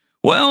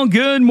Well,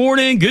 good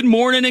morning, and good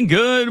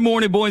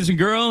morning, boys and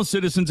girls,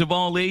 citizens of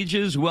all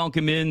ages.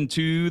 Welcome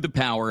into the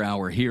Power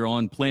Hour here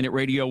on Planet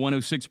Radio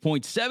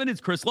 106.7. It's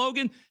Chris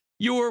Logan,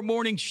 your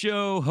morning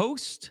show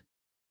host.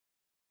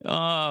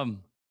 Brent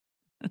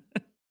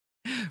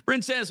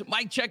says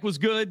mic check was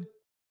good,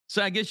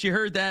 so I guess you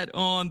heard that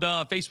on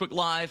the Facebook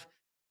Live.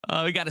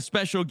 We got a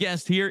special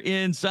guest here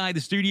inside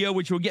the studio,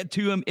 which we'll get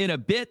to him in a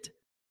bit.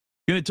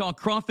 Going to talk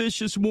crawfish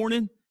this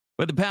morning.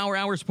 But the Power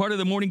Hour is part of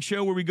the morning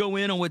show where we go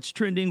in on what's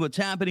trending, what's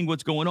happening,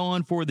 what's going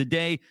on for the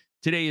day.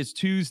 Today is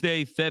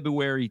Tuesday,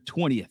 February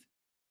 20th.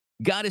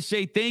 Got to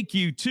say thank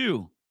you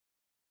to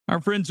our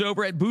friends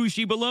over at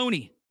Bougie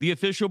Bologna, the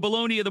official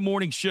bologna of the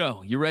morning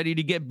show. You ready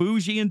to get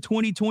bougie in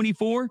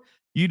 2024?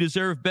 You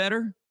deserve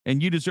better,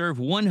 and you deserve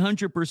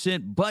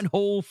 100%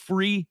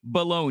 butthole-free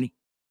bologna.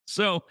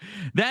 So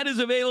that is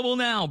available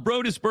now.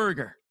 Brodus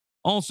Burger,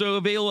 also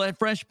available at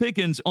Fresh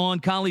Pickens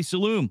on Collie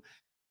Saloon.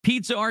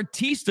 Pizza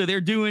Artista,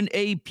 they're doing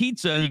a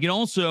pizza. You can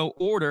also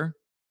order.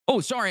 Oh,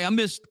 sorry, I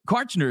missed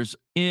Karchner's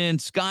in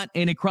Scott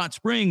and in Krotz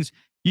Springs.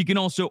 You can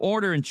also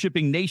order and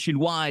shipping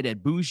nationwide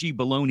at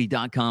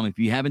bougiebologna.com. If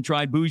you haven't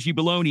tried Bougie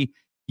Bologna,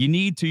 you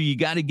need to. You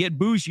got to get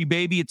bougie,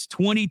 baby. It's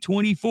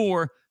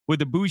 2024 with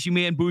the Bougie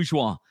Man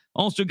Bourgeois.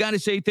 Also, got to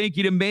say thank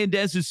you to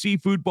Mendez's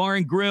Seafood Bar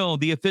and Grill,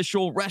 the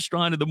official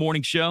restaurant of the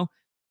morning show.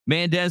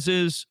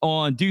 Mendez's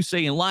on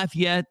Ducey and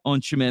Lafayette,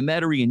 on Chemin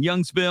Metairie in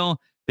Youngsville.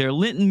 Their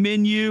Lenten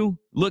menu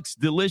looks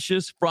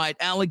delicious. Fried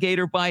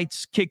alligator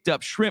bites, kicked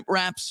up shrimp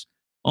wraps,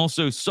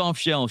 also soft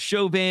shell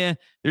chauvin.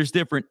 There's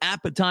different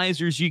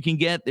appetizers you can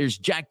get. There's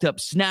jacked up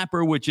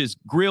snapper, which is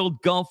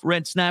grilled Gulf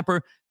red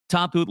snapper,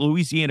 topped with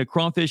Louisiana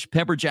crawfish,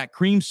 pepper jack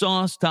cream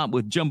sauce, topped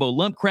with jumbo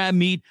lump crab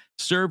meat,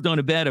 served on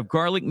a bed of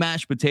garlic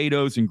mashed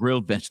potatoes and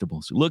grilled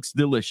vegetables. It looks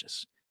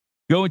delicious.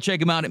 Go and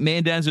check them out at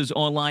Mendez's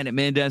online at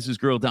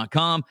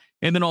mendez'sgrill.com.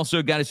 And then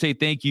also got to say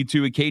thank you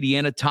to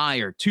Acadiana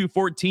Tire,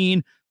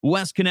 214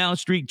 West Canal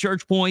Street,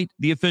 Church Point,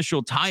 the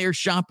official tire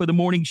shop of the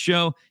morning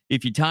show.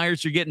 If your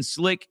tires are getting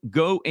slick,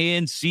 go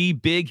and see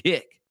Big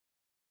Hick.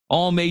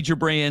 All major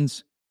brands.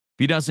 If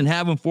he doesn't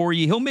have them for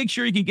you, he'll make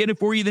sure he can get it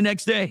for you the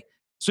next day.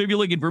 So if you're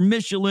looking for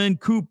Michelin,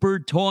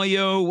 Cooper,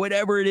 Toyo,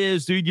 whatever it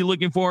is, dude, you're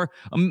looking for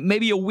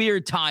maybe a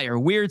weird tire,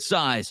 weird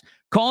size,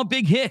 call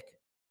Big Hick.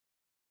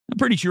 I'm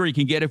pretty sure he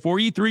can get it for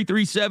you.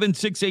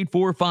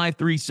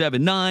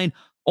 337-684-5379.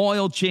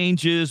 Oil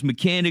changes,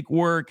 mechanic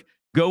work.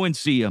 Go and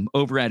see him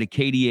over at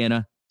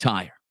Acadiana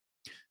Tire.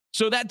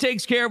 So that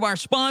takes care of our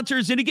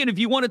sponsors. And again, if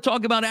you want to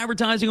talk about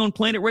advertising on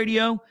Planet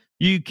Radio,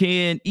 you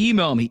can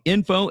email me,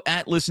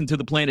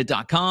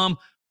 info@listentotheplanet.com,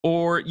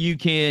 or you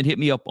can hit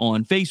me up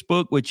on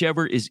Facebook,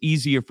 whichever is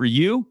easier for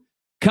you.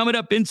 Coming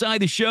up inside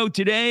the show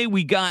today,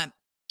 we got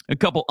a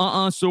couple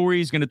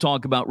stories. Going to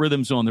talk about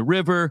Rhythms on the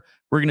River.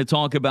 We're going to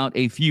talk about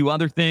a few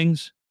other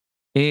things.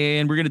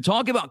 And we're going to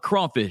talk about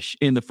crawfish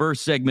in the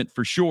first segment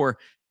for sure.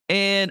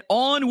 And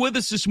on with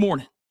us this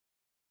morning,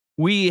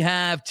 we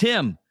have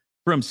Tim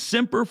from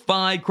Semper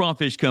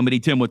Crawfish Company.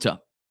 Tim, what's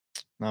up?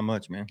 Not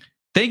much, man.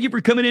 Thank you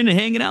for coming in and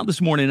hanging out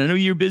this morning. I know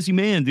you're a busy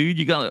man, dude.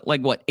 You got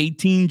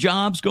 18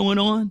 jobs going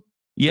on?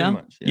 Yeah.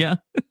 Pretty much, yeah.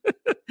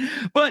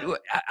 But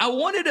I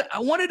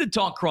wanted to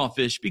talk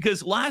crawfish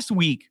because last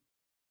week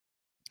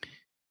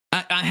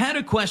I had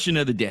a question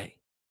of the day,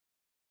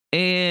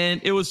 and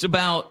it was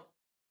about,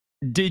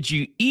 did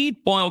you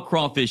eat boiled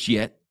crawfish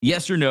yet?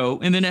 Yes or no?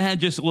 And then it had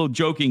just a little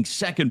joking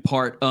second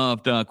part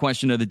of the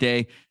question of the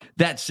day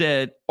that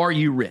said, are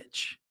you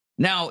rich?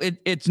 Now,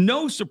 it's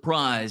no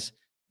surprise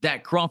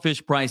that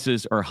crawfish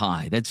prices are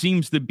high. That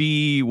seems to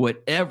be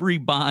what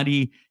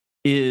everybody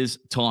is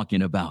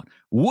talking about.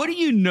 What do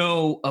you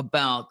know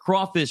about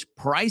crawfish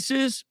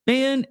prices,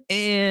 man?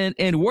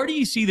 And where do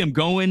you see them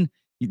going?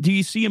 Do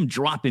you see them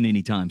dropping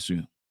anytime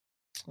soon?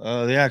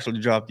 They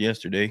actually dropped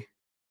yesterday.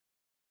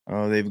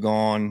 They've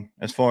gone,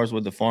 as far as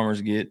what the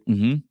farmers get,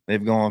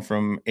 they've gone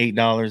from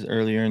 $8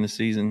 earlier in the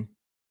season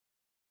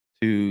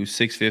to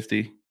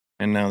 $6.50,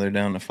 and now they're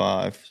down to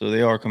 $5. So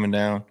they are coming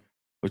down,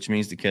 which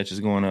means the catch is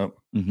going up.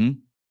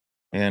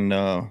 And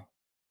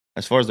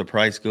as far as the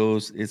price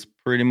goes, it's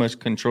pretty much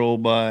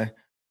controlled by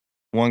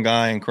one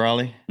guy in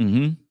Crowley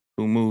who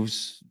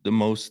moves the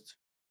most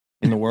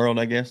in the world,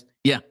 I guess.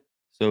 Yeah.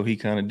 So he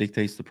kind of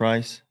dictates the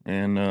price,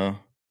 and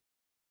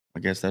I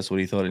guess that's what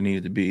he thought it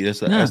needed to be. That's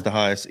the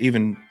highest.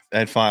 Even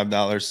at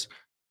 $5,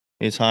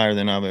 it's higher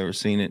than I've ever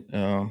seen it.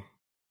 I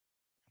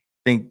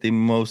think the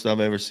most I've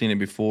ever seen it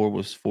before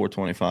was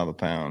 $4.25 a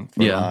pound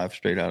for live,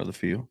 straight out of the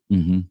field.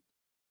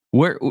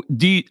 Where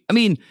do you?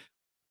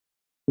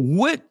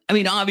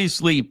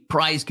 Obviously,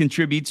 price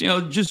contributes.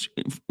 Just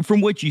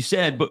from what you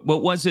said. But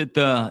was it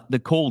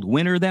the cold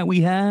winter that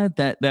we had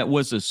that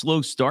was a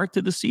slow start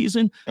to the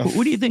season?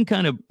 What do you think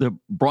kind of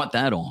brought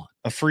that on?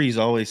 A freeze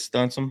always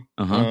stunts them.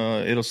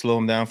 It'll slow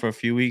them down for a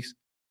few weeks.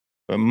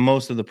 But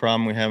most of the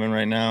problem we're having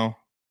right now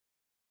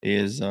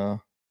is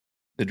the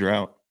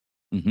drought.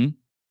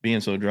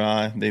 Being so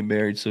dry, they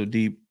buried so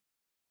deep.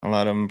 A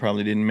lot of them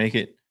probably didn't make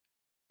it.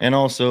 And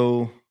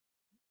also,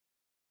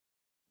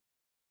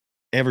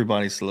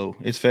 everybody's slow.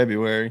 It's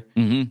February.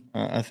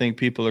 I think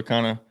people are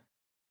kind of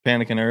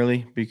panicking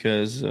early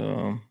because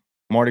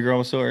Mardi Gras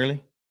was so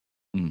early.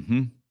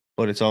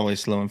 But it's always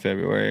slow in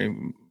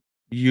February.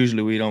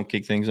 Usually we don't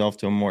kick things off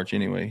till March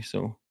anyway,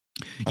 so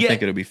I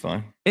think it'll be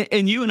fine.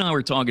 And you and I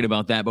were talking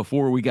about that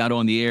before we got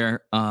on the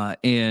air,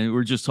 and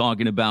we're just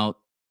talking about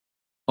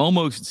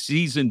almost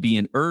season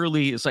being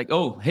early. It's like,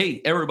 oh,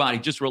 hey, everybody,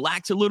 just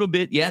relax a little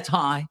bit. Yeah, it's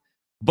high,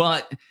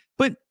 but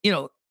you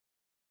know,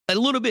 a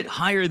little bit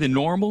higher than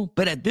normal.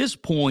 But at this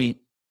point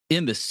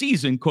in the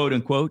season, quote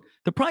unquote,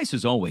 the price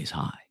is always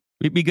high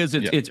because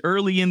it's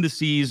early in the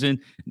season.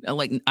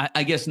 Like,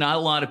 I guess not a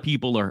lot of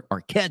people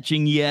are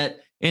catching yet,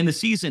 and the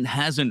season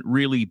hasn't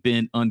really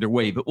been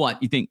underway. But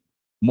what you think?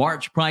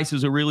 March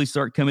prices will really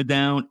start coming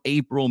down.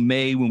 April,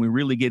 May, when we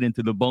really get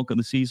into the bulk of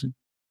the season.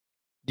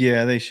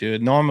 Yeah, they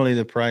should. Normally,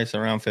 the price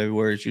around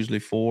February is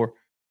usually $4.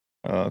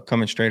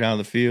 Coming straight out of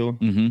the field,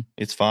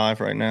 it's $5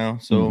 right now,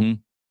 so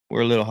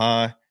we're a little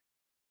high.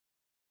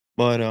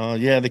 But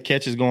yeah, the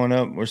catch is going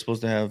up. We're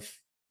supposed to have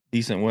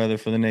decent weather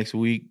for the next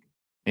week.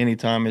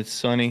 Anytime it's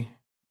sunny,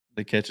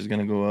 the catch is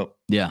going to go up.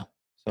 Yeah.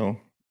 So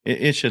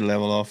it should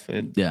level off.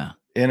 And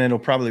it'll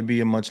probably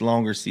be a much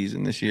longer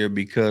season this year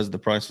because the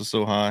price was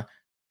so high.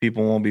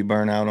 People won't be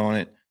burnt out on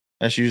it.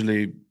 That's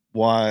usually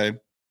why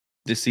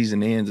this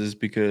season ends, is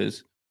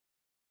because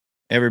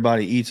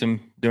everybody eats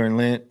them during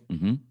Lent.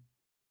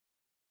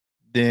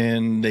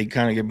 Then they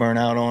kind of get burnt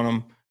out on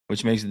them,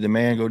 which makes the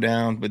demand go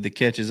down, but the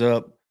catch is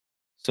up.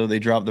 So they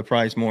drop the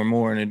price more and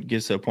more, and it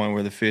gets to a point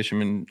where the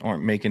fishermen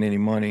aren't making any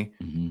money.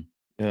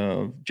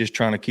 Just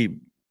trying to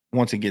keep,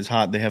 once it gets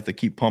hot, they have to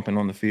keep pumping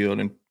on the field.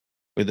 And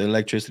with the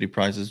electricity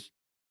prices,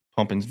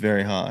 pumping's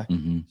very high.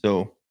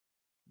 So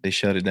they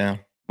shut it down.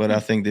 But I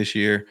think this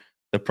year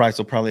the price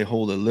will probably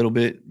hold a little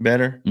bit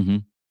better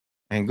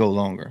and go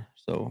longer.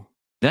 So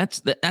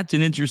that's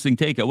an interesting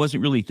take. I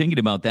wasn't really thinking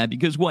about that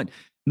because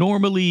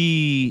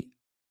normally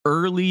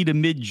early to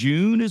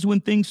mid-June is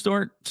when things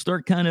start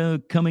kind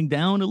of coming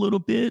down a little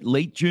bit,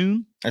 late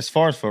June. As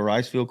far as for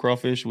rice field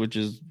crawfish, which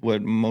is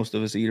what most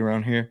of us eat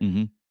around here,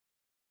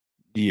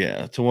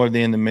 yeah, toward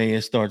the end of May,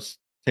 it starts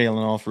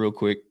tailing off real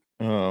quick.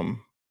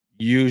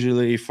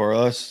 Usually for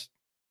us,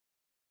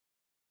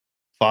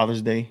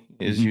 Father's Day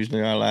is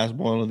usually our last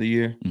boil of the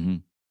year.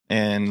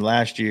 And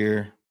last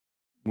year,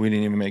 we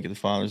didn't even make it to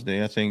Father's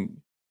Day. I think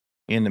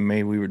end of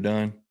May we were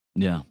done.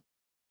 Yeah.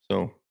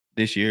 So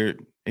this year,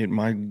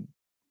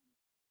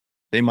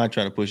 they might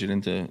try to push it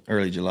into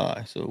early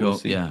July. So we'll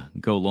see. Yeah,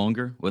 go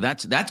longer. Well,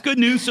 that's good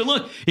news. So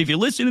look, if you're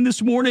listening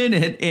this morning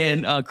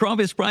and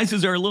crawfish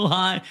prices are a little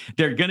high,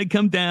 they're going to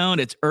come down.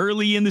 It's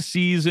early in the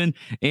season,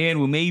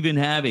 and we may even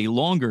have a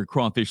longer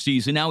crawfish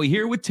season. Now, we're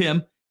here with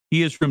Tim.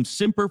 He is from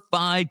Semper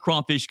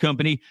Crawfish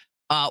Company.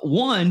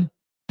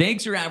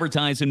 Thanks for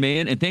advertising,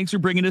 man, and thanks for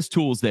bringing us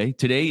Tools Day.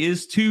 Today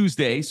is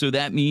Tuesday, so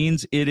that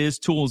means it is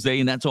Tools Day,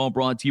 and that's all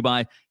brought to you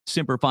by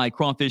Semper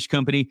Crawfish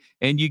Company.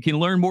 And you can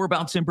learn more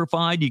about Semper.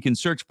 You can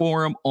search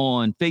for them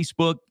on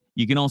Facebook.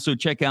 You can also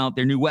check out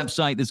their new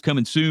website that's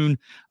coming soon,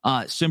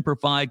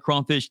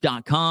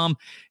 semperfiedcrawfish.com.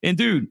 And,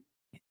 dude,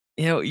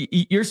 you know,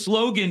 your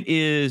slogan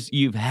is,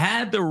 you've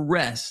had the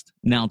rest,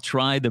 now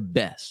try the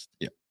best.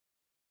 Yeah.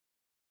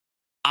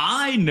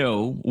 I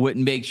know what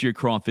makes your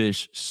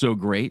crawfish so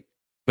great,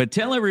 but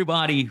tell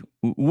everybody,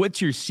 what's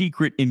your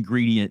secret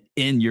ingredient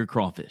in your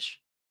crawfish?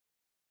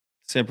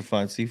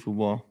 Semper seafood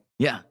boil.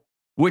 Yeah.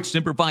 Which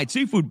Semper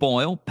seafood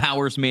boil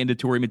powers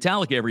mandatory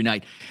metallic every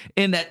night.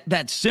 And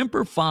that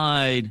Semper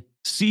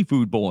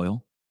seafood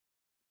boil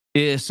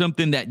is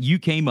something that you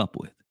came up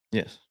with.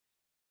 Yes.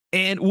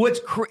 And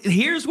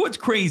here's what's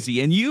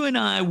crazy. And you and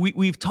I,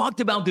 we've talked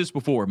about this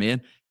before,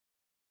 man.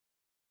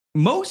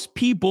 Most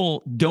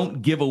people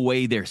don't give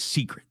away their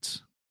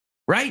secrets,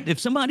 right? If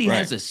somebody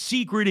has a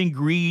secret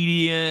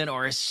ingredient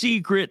or a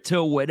secret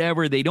to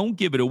whatever, they don't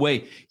give it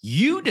away.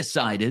 You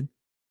decided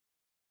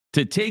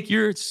to take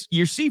your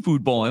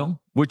seafood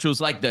boil, which was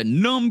like the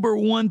number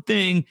one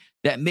thing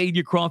that made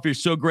your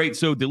crawfish so great,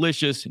 so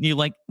delicious. And you're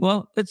like,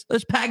 well, let's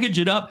package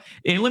it up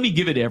and let me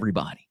give it to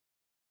everybody.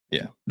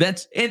 Yeah.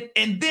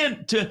 And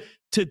then to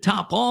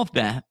top off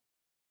that,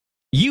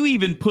 you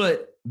even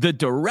put the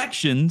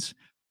directions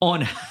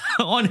on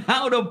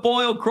how to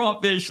boil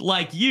crawfish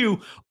like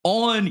you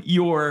on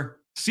your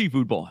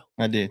seafood boil.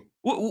 I did.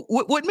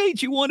 What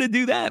made you want to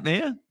do that,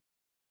 man?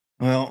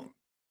 Well,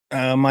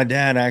 my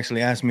dad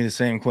actually asked me the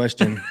same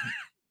question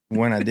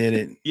when I did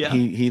it. Yeah.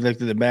 He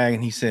looked at the bag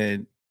and he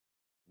said,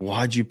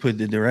 "Why'd you put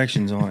the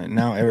directions on it?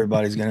 Now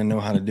everybody's going to know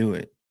how to do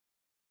it."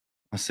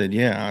 I said,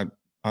 "Yeah,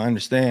 I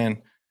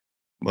understand.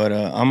 But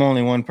I'm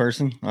only one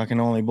person. I can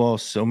only boil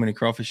so many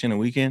crawfish in a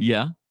weekend."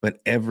 Yeah. But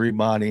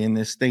everybody in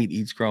this state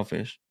eats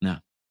crawfish. No.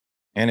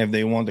 And if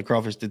they want the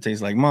crawfish to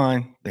taste like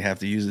mine, they have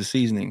to use the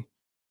seasoning.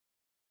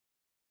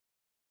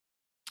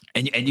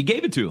 And you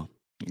gave it to him.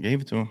 You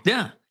gave it to him.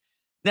 Yeah.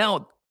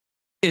 Now,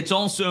 it's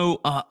also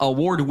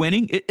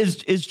award-winning.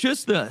 Is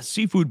just the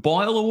seafood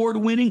boil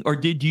award-winning, or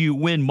did you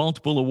win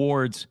multiple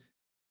awards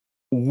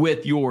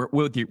with your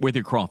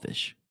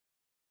crawfish?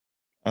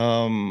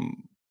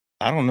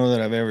 I don't know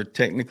that I've ever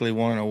technically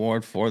won an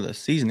award for the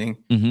seasoning,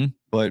 Mm-hmm.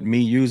 but me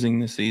using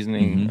the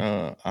seasoning,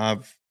 Mm-hmm.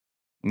 I've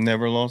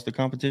never lost the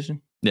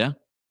competition. Yeah.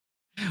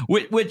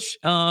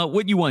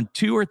 What you won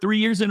 2 or 3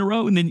 years in a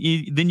row, and then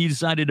you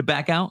decided to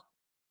back out?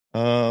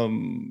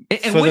 And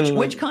For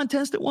which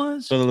contest it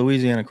was? For the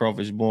Louisiana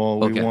Crawfish Bowl,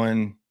 we Okay.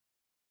 won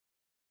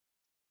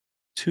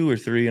 2 or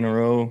 3 in a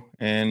row,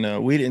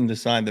 and we didn't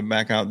decide to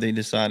back out. They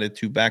decided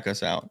to back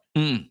us out.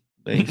 Mm.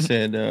 They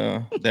said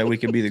that we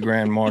could be the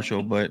grand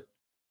marshal, but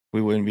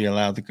we wouldn't be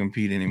allowed to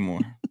compete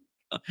anymore.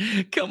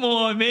 Come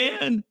on,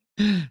 man.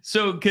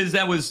 So, because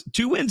that was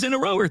 2 wins in a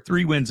row or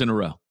 3 wins in a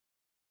row?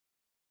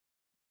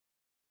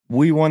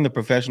 We won the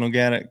professional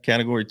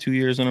category 2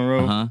 years in a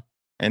row. Uh-huh.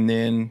 And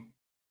then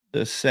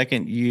the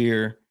second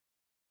year,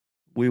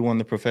 we won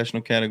the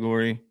professional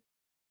category.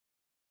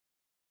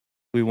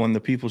 We won the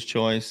People's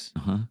Choice.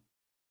 Uh-huh.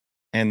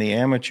 And the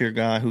amateur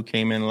guy who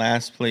came in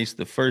last place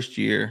the first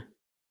year,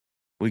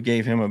 we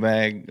gave him a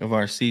bag of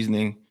our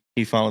seasoning.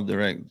 He followed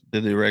the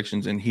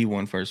directions, and he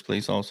won first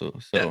place also.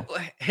 So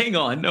hang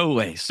on, no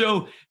way.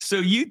 So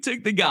you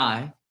took the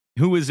guy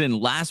who was in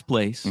last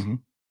place. Mm-hmm.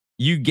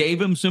 You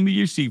gave him some of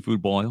your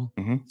seafood boil.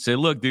 Mm-hmm. Said,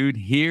 look, dude,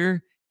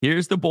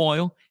 here's the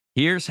boil.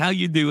 Here's how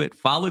you do it.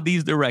 Follow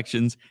these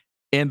directions.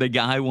 And the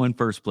guy won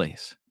first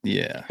place.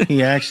 Yeah.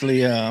 He actually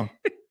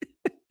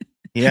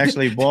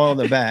boiled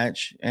a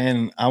batch,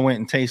 and I went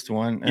and tasted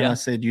one. And I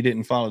said, you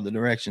didn't follow the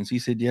directions. He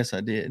said, yes,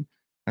 I did.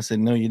 I said,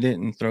 no, you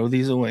didn't. Throw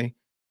these away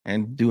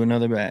and do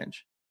another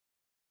batch.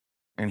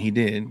 And he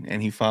did.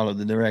 And he followed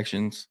the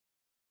directions,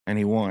 and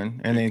he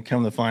won. And then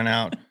come to find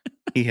out,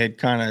 he had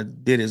kind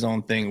of did his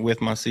own thing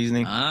with my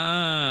seasoning.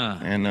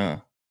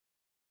 And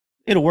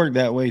it'll work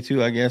that way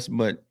too, I guess.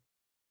 But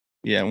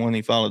yeah, when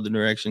he followed the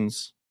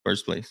directions,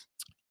 first place.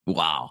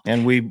 Wow.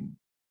 And we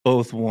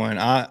both won.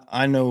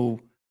 I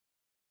know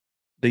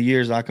the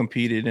years I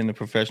competed in the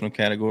professional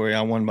category,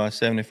 I won by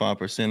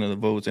 75% of the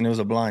votes, and it was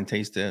a blind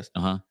taste test.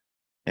 Uh-huh.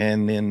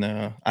 And then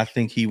I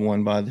think he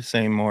won by the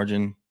same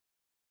margin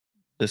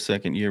the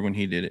second year when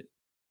he did it.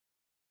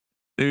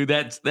 Dude,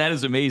 that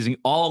is amazing.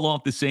 All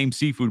off the same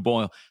seafood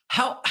boil.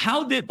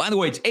 How did, by the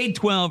way, it's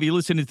 8:12. You're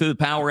listening to the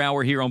Power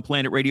Hour here on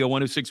Planet Radio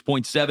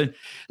 106.7.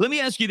 Let me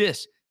ask you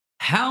this.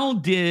 How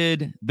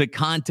did the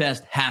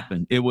contest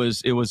happen? It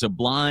was a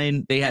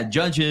blind. They had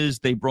judges.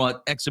 They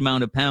brought X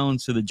amount of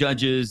pounds to the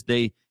judges.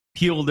 They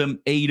peeled them,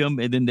 ate them,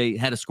 and then they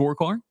had a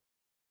scorecard?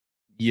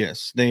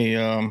 Yes. They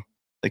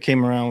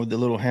came around with the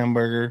little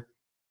hamburger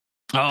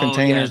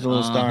containers, the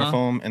little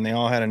styrofoam, and they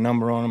all had a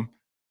number on them.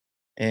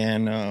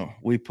 And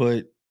we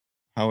put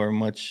however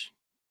much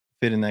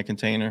fit in that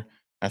container.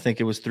 I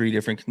think it was 3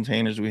 different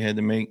containers we had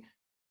to make.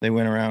 They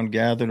went around,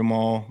 gathered them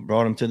all,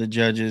 brought them to the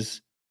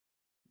judges.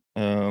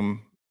 And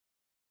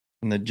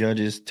the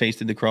judges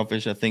tasted the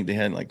crawfish. I think they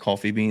had like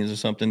coffee beans or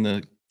something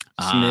to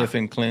sniff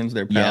and cleanse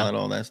their palate,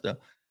 all that stuff.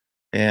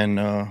 And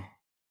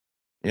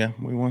yeah,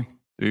 we won.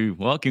 Ooh,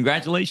 well,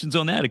 congratulations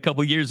on that. A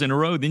couple years in a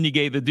row. Then you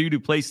gave the dude who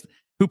placed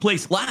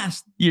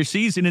last your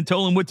season and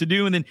told him what to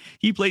do, and then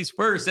he placed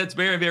first. That's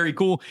very, very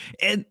cool.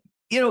 And,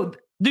 dude,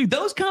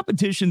 those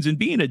competitions and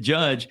being a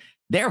judge,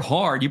 they're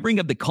hard. You bring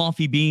up the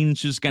coffee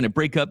beans, just kind of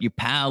break up your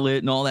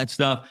palate and all that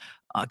stuff.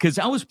 Because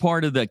I was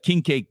part of the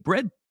king cake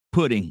bread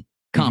pudding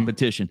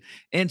competition.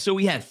 Mm-hmm. And so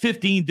we had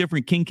 15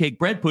 different king cake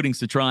bread puddings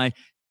to try.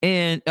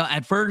 And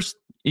at first,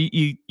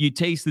 you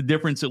taste the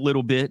difference a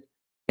little bit.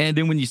 And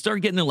then when you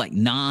start getting to like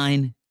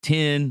 9,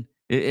 10,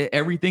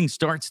 everything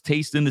starts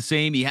tasting the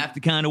same. You have to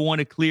kind of want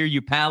to clear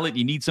your palate.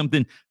 You need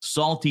something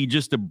salty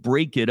just to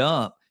break it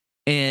up.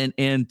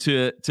 And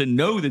to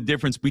know the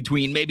difference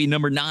between maybe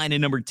number 9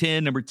 and number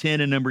 10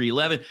 and number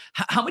 11.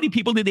 How many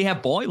people did they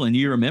have boiling? Do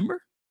you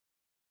remember?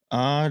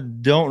 I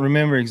don't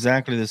remember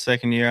exactly the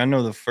second year. I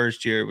know the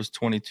first year it was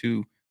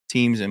 22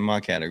 teams in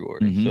my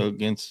category. Mm-hmm. So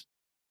against,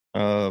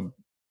 I'm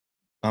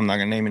not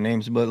going to name any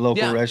names, but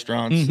local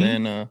restaurants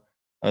and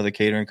other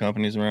catering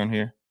companies around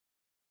here.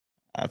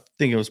 I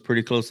think it was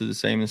pretty close to the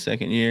same the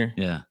second year.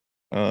 Yeah.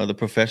 The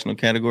professional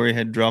category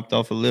had dropped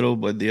off a little,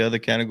 but the other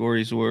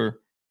categories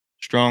were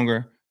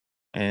stronger.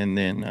 And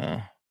then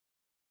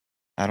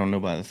I don't know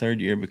about the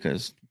third year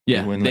because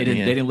they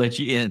didn't let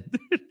you in.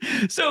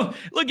 So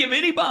look, if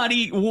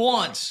anybody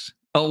wants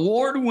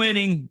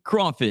award-winning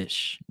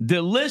crawfish,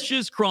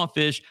 delicious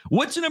crawfish,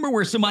 what's the number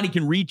where somebody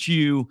can reach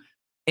you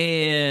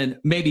and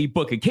maybe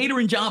book a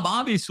catering job?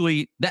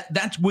 Obviously,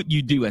 that's what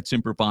you do at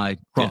Semper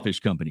Crawfish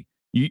Company.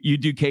 You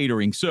do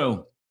catering.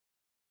 So,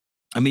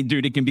 I mean,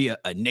 dude, it can be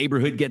a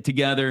neighborhood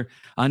get-together.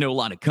 I know a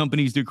lot of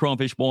companies do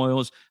crawfish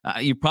boils.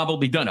 You've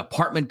probably done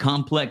apartment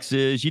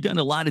complexes. You've done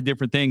a lot of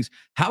different things.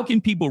 How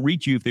can people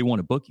reach you if they want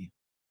to book you?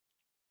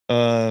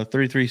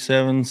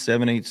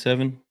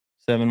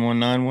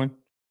 337-787-7191.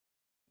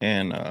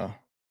 And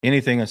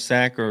anything a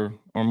sack or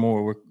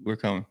more, we're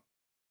coming.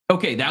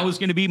 Okay, that was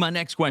going to be my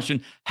next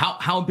question.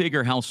 How big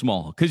or how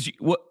small? Because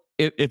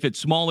if it's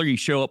smaller, you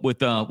show up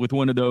with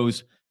one of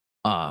those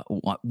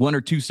 1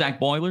 or 2 sack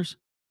boilers,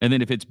 and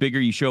then if it's bigger,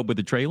 you show up with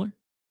a trailer.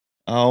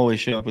 I always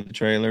show up with the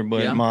trailer,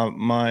 but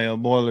my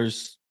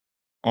boilers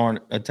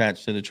aren't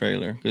attached to the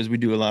trailer, because we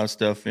do a lot of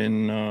stuff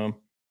in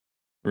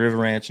River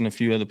Ranch and a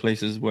few other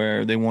places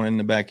where they want it in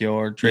the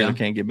backyard. Trailer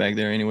can't get back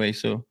there anyway,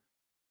 so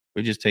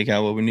we just take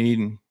out what we need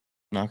and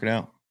knock it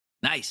out.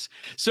 Nice.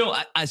 So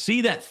I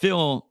see that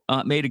Phil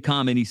made a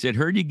comment. He said,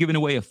 heard you giving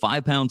away a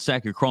 5-pound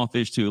sack of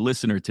crawfish to a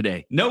listener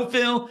today. No,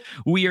 Phil,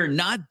 we are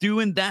not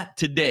doing that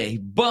today.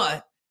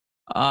 But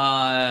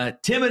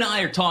Tim and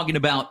I are talking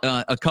about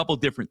a couple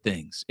different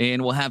things.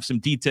 And we'll have some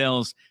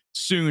details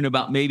soon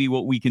about maybe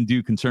what we can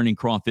do concerning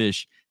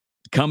crawfish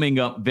coming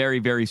up very,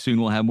 very soon.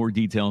 We'll have more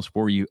details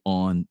for you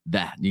on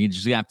that. You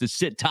just have to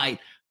sit tight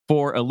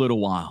for a little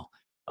while.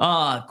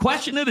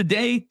 Question of the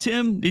day,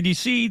 Tim. Did you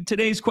see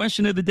today's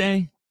question of the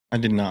day? I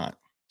did not.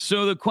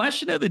 So the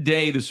question of the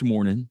day this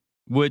morning,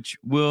 which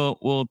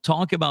we'll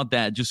talk about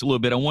that just a little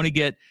bit. I want to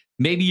get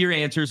maybe your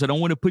answers. I don't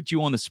want to put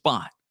you on the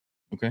spot.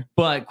 Okay.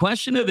 But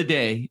question of the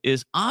day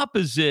is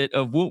opposite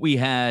of what we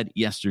had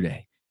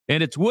yesterday.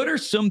 And it's, what are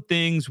some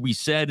things we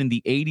said in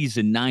the 80s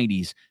and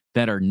 90s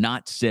that are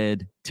not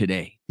said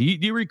today? Do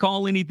you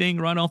recall anything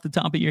right off the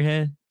top of your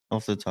head?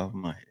 Off the top of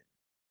my head.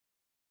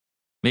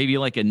 Maybe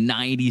like a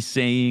 90s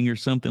saying or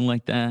something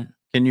like that?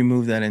 Can you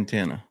move that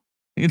antenna?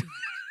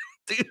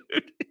 Dude,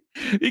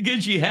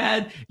 because you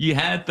had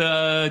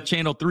the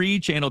channel 3,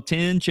 channel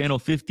 10, channel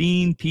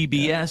 15,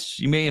 PBS.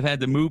 You may have had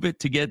to move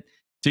it to get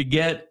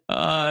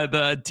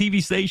the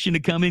TV station to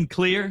come in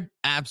clear.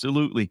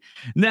 Absolutely.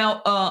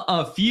 Now,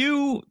 a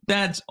few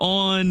that's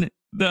on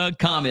the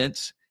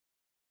comments.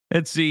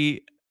 Let's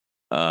see.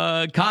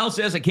 Kyle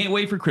says, I can't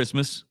wait for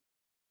Christmas.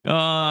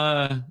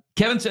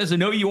 Kevin says, I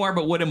know you are,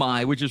 but what am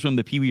I? Which is from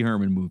the Pee Wee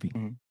Herman movie.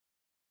 Mm-hmm.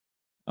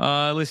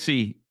 Let's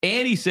see.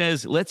 Annie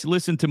says, let's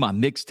listen to my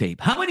mixtape.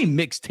 How many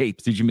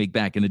mixtapes did you make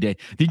back in the day?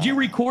 Did you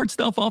record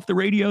stuff off the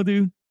radio,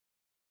 dude?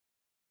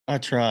 I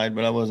tried,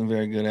 but I wasn't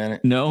very good at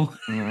it. No?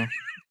 I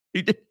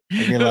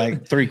did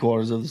like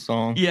 3/4 of the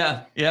song.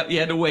 Yeah. You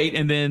had to wait.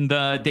 And then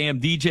the damn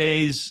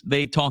DJs,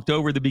 they talked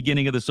over the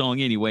beginning of the song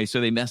anyway,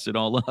 so they messed it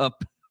all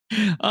up.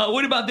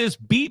 What about this?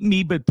 Beat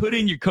me, but put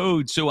in your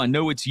code so I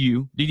know it's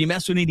you. Did you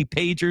mess with any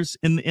pagers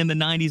in the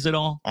 90s at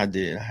all? I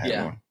did. I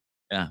had one.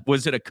 Yeah.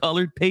 Was it a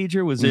colored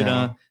pager? Was it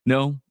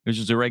no? It was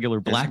just a regular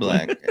black. It's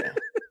black.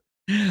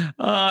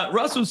 Yeah.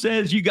 Russell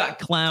says you got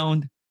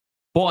clowned.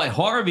 Boy,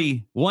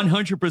 Harvey,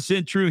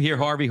 100% true here,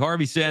 Harvey.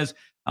 Harvey says,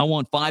 I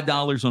want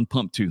 $5 on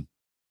pump 2.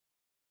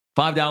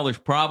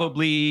 $5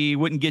 probably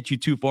wouldn't get you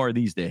too far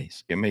these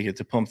days. Can make it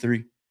to pump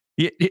 3.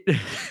 Yeah,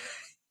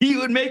 you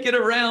would make it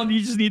around.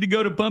 You just need to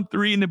go to pump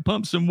 3 and then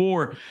pump some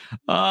more.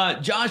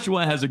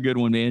 Joshua has a good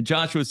one, man.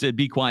 Joshua said,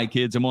 be quiet,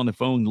 kids. I'm on the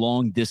phone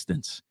long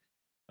distance.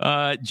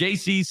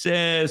 JC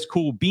says,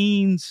 cool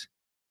beans.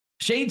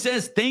 Shane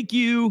says, thank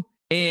you.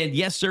 And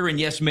yes, sir. And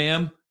yes,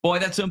 ma'am. Boy,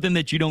 that's something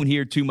that you don't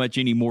hear too much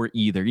anymore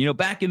either. You know,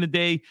 back in the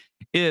day,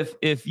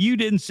 if you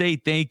didn't say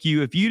thank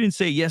you, if you didn't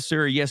say yes,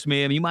 sir, or yes,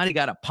 ma'am, you might have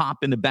got a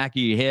pop in the back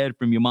of your head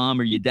from your mom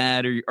or your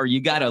dad, or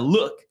you got a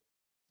look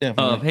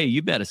of, hey,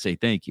 you better say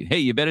thank you. Hey,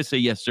 you better say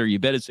yes, sir. You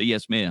better say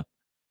yes, ma'am.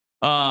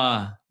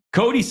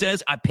 Cody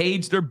says, I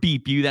paged or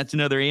beep you. That's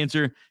another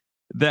answer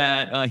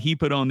that he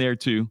put on there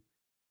too.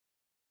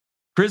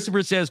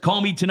 Christopher says, call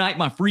me tonight.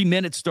 My free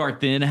minutes start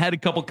then. I had a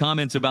couple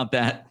comments about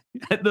that.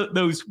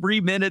 Those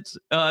free minutes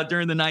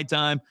during the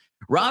nighttime.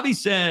 Robbie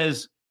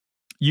says,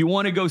 you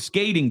want to go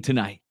skating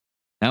tonight.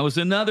 That was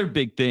another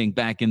big thing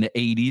back in the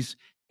 80s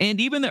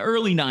and even the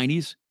early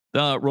 90s.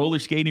 Roller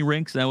skating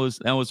rinks, that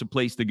was a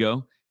place to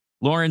go.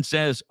 Lauren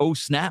says, oh,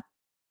 snap,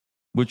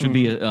 which would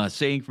be a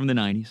saying from the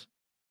 90s.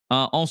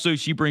 Also,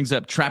 she brings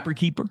up Trapper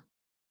Keeper.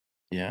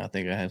 Yeah, I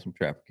think I had some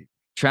Trapper Keeper.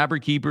 Trapper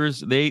Keepers,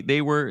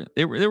 they were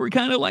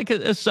kind of like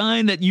a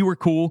sign that you were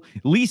cool.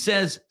 Lee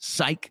says,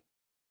 psych.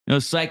 You know,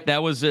 psych,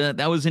 that was an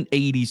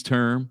 80s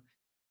term.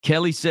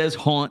 Kelly says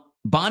haunt.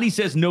 Bonnie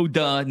says no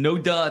duh. No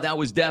duh. That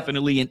was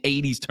definitely an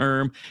 80s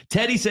term.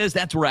 Teddy says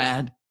that's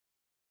rad.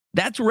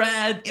 That's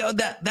rad. You know,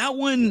 that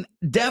one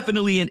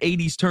definitely an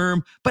 80s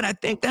term, but I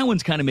think that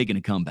one's kind of making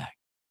a comeback.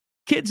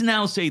 Kids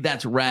now say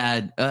that's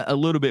rad a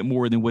little bit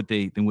more than what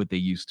they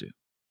used to.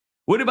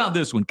 What about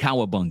this one?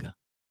 Cowabunga.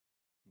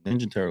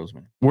 Ninja Turtles,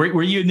 man.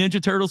 Were you a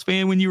Ninja Turtles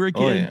fan when you were a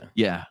kid? Oh,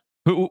 yeah.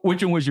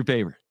 Which one was your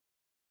favorite?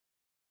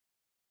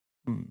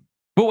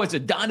 What was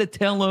it?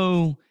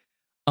 Donatello?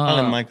 I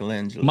like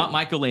Michelangelo.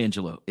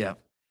 Michelangelo, yeah.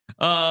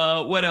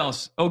 What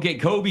else? Okay,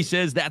 Kobe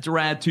says that's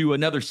rad too.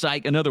 Another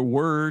psych, another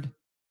word.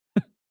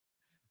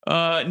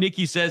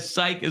 Nikki says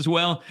psych as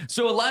well.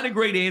 So a lot of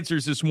great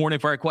answers this morning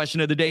for our question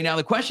of the day. Now,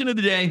 the question of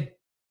the day,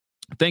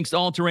 thanks to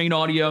All Terrain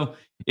Audio,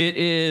 it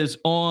is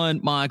on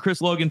my Chris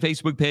Logan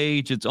Facebook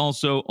page. It's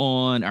also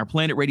on our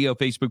Planet Radio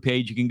Facebook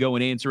page. You can go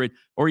and answer it,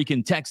 or you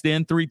can text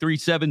in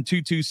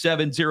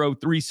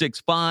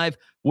 337-227-0365.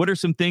 What are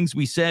some things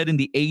we said in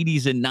the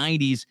 80s and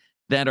 90s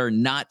that are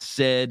not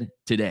said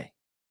today?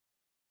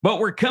 But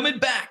we're coming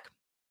back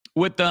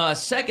with the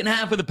second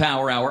half of the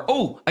Power Hour.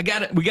 Oh,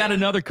 we got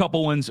another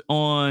couple ones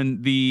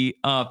on the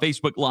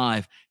Facebook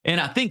Live.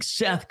 And I think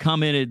Seth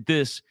commented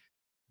this,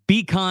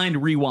 be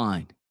kind,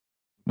 rewind.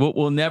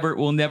 We'll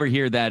never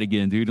hear that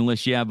again, dude,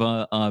 unless you have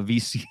a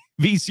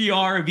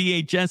VCR,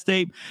 VHS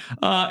tape.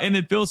 And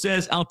then Phil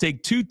says, I'll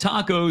take 2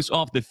 tacos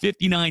off the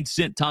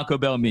 59-cent Taco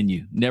Bell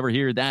menu. Never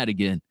hear that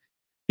again.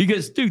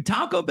 Because, dude,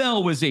 Taco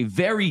Bell was a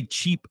very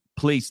cheap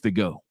place to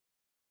go.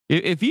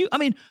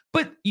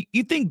 But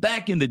you think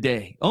back in the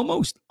day,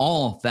 almost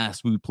all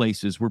fast food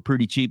places were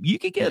pretty cheap. You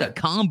could get a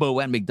combo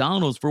at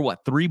McDonald's for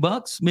what,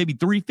 $3, maybe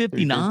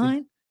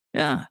 $3.59?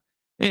 Yeah.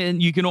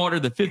 And you can order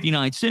the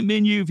 59-cent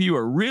menu. If you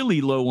are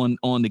really low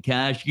on the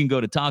cash, you can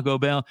go to Taco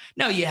Bell.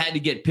 Now, you had to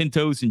get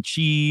pintos and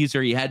cheese,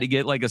 or you had to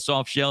get like a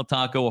soft shell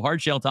taco, a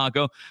hard shell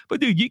taco.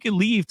 But, dude, you can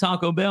leave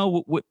Taco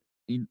Bell with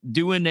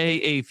doing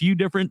a few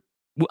different,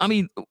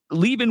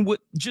 leaving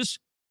with just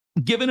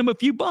giving them a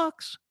few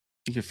bucks.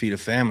 You could feed a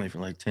family for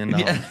like $10.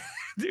 Yeah.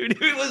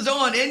 Dude, it was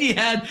on, and you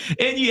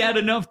had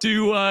enough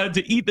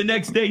to eat the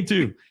next day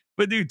too.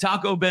 But dude,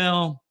 Taco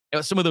Bell,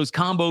 some of those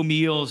combo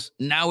meals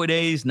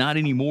nowadays, not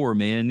anymore,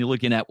 man. You're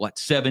looking at what,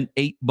 $7,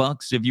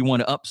 $8 if you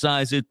want to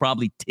upsize it,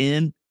 probably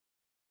 10.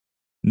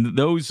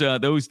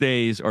 Those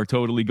days are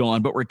totally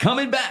gone. But we're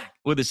coming back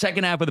with the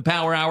second half of the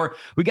Power Hour.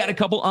 We got a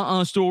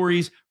couple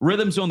stories.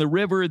 Rhythms on the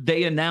River,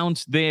 they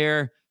announced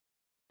their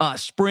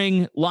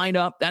spring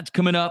lineup. That's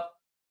coming up.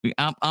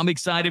 I'm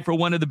excited for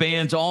one of the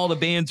bands. All the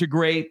bands are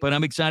great, but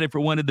I'm excited for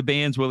one of the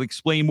bands. We'll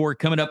explain more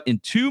coming up in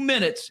 2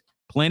 minutes.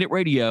 Planet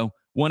Radio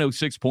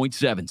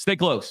 106.7. Stay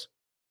close.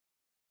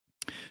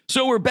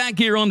 So we're back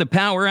here on the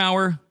Power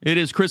Hour. It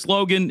is Chris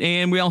Logan,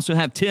 and we also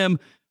have Tim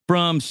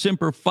from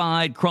Semper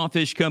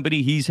Crawfish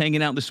Company. He's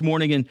hanging out this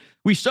morning, and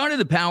we started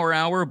the Power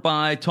Hour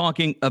by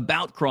talking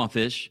about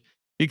crawfish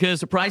because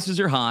the prices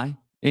are high,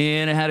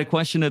 and I had a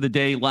question of the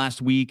day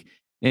last week.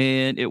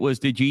 And it was,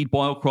 did you eat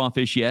boiled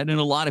crawfish yet? And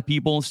a lot of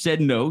people said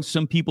no.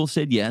 Some people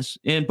said yes.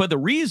 But the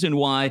reason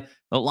why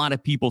a lot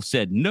of people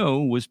said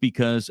no was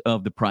because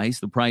of the price.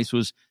 The price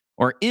was,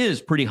 or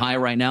is, pretty high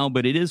right now,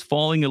 but it is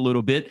falling a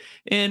little bit.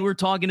 And we're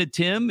talking to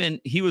Tim,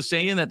 and he was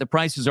saying that the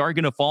prices are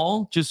going to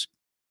fall. Just,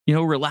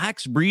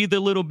 relax, breathe a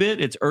little bit.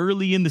 It's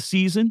early in the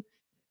season.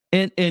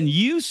 And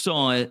you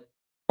saw it,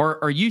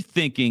 or are you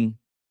thinking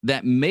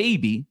that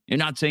maybe, you're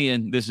not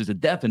saying this is a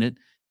definite,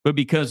 but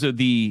because of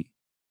the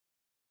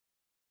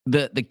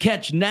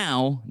catch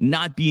now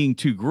not being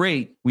too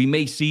great, we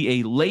may see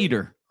a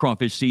later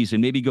crawfish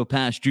season, maybe go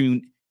past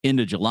June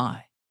into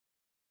July.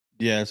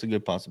 Yeah, it's a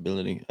good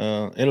possibility.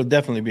 It'll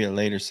definitely be a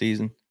later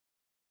season.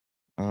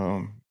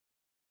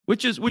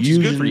 Which is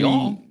good for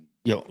y'all.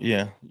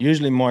 Yeah.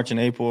 Usually March and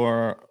April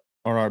are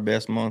our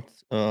best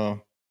months.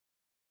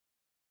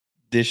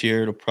 This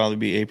year it'll probably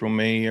be April,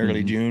 May,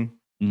 early June.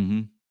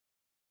 Mm-hmm.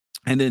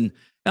 And then,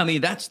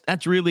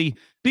 that's really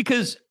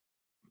because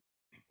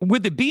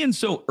with it being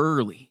so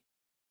early,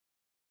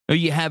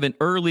 you have an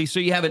early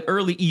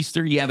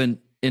Easter, you have an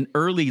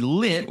early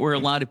Lent where a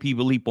lot of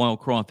people eat boiled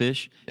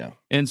crawfish. Yeah.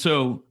 And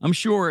so I'm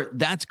sure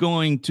that's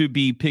going to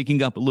be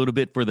picking up a little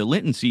bit for the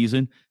Lenten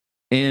season,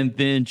 and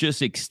then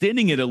just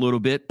extending it a little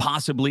bit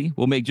possibly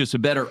will make just a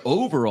better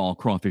overall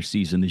crawfish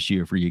season this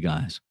year for you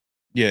guys.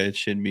 Yeah, it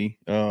should be.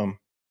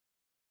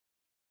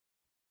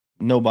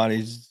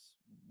 Nobody's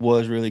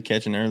was really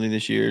catching early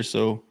this year,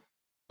 so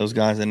those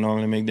guys that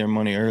normally make their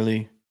money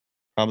early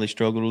probably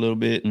struggled a little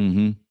bit.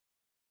 Mm-hmm.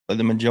 But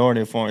the majority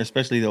of farmers,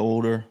 especially the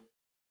older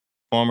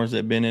farmers that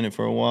have been in it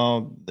for a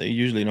while, they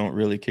usually don't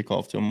really kick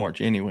off till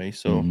March anyway.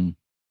 So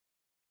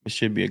it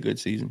should be a good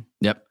season.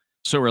 Yep.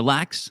 So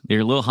relax. They're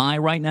a little high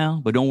right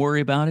now, but don't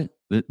worry about it.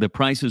 The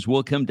prices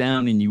will come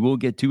down, and you will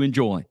get to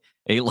enjoy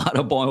a lot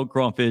of boiled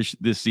crawfish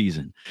this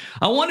season.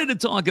 I wanted to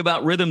talk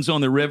about Rhythms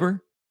on the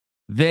River.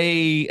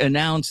 They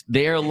announced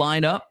their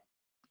lineup,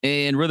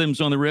 and Rhythms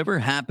on the River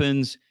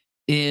happens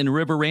in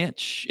River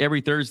Ranch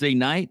every Thursday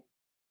night,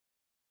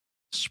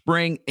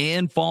 spring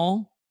and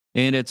fall,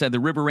 and it's at the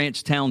River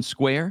Ranch Town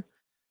Square.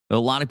 A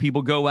lot of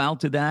people go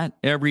out to that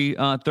every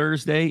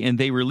Thursday, and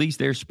they release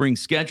their spring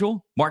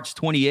schedule. March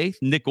 28th,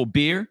 Nickel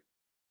Beer.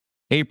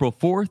 April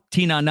 4th,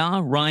 Tina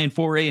Na, Ryan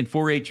 4A and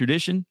 4A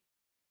Tradition.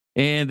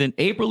 And then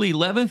April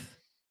 11th,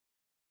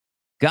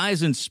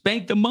 guys in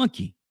Spank the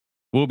Monkey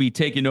will be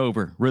taking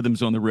over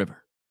Rhythms on the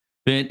River.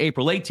 Then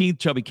April 18th,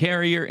 Chubby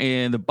Carrier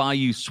and the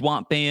Bayou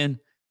Swamp Band.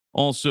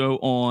 Also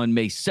on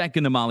May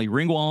 2nd, the Molly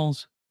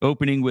Ringwalls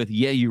opening with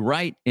Yeah, You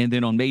Right. And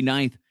then on May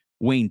 9th,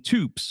 Wayne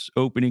Toops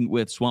opening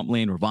with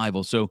Swampland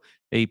Revival. So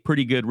a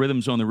pretty good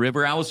Rhythms on the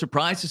River. I was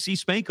surprised to see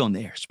Spank on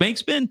there.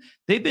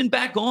 They've been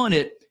back on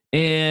it,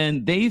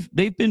 and they've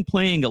been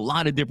playing a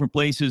lot of different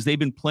places. They've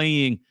been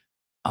playing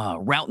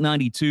Route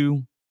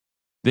 92.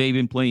 They've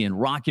been playing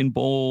Rockin'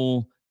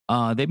 Bowl.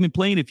 They've been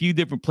playing a few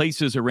different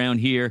places around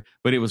here,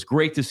 but it was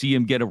great to see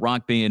him get a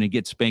rock band and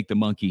get Spank the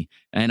Monkey.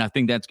 And I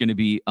think that's going to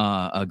be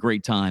a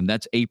great time.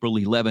 That's April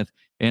 11th.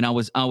 And I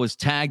was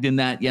tagged in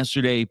that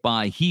yesterday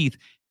by Heath.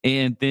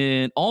 And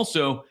then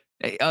also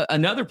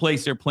another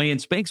place they're playing,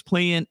 Spank's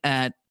playing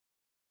at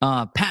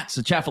Pat's,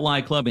 the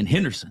Chaffalaya Club in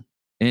Henderson.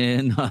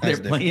 And they're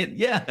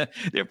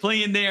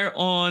playing there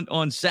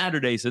on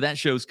Saturday. So that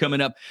show's coming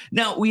up.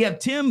 Now we have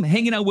Tim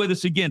hanging out with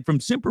us again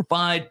from Semper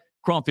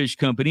Crawfish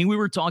Company. We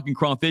were talking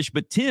crawfish,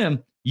 but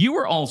Tim you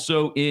were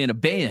also in a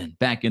band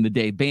back in the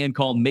day, band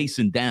called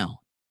Mason Down.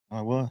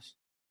 I was.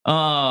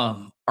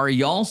 Are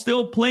y'all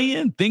still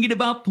playing, thinking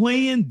about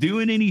playing,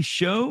 doing any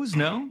shows?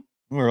 No?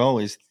 We're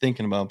always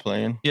thinking about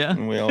playing. Yeah.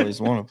 And we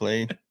always want to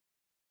play.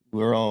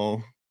 We're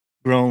all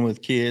grown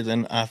with kids,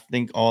 and I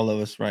think all of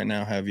us right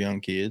now have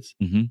young kids.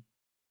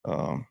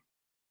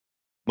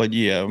 But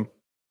yeah,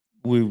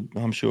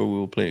 I'm sure we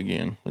will play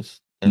again.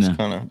 That's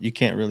kind of, you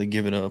can't really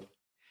give it up.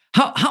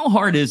 How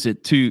hard is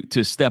it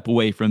to step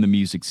away from the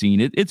music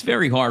scene? It's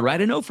very hard,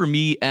 right? I know for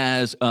me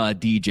as a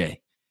DJ,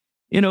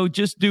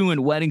 just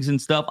doing weddings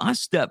and stuff, I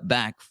stepped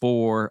back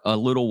for a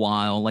little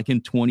while, like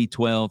in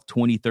 2012,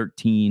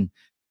 2013.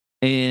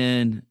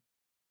 And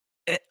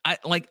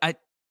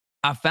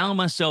I found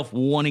myself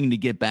wanting to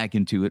get back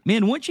into it.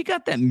 Man, once you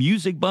got that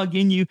music bug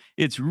in you,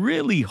 it's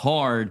really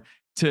hard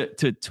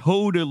to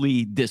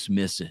totally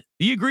dismiss it.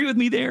 Do you agree with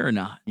me there or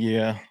not?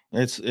 Yeah,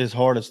 it's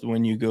hardest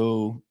when you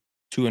go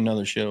to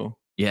another show.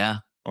 Yeah.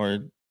 Or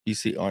you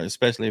see, or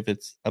especially if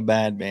it's a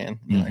bad band.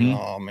 You're like,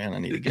 oh man, I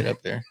need to get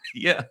up there.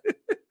 Yeah.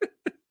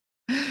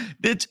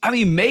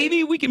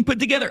 Maybe we can put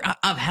together.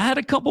 I've had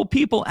a couple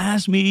people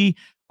ask me,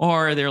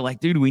 or they're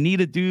like, dude, we need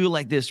to do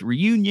like this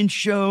reunion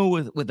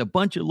show with a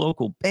bunch of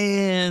local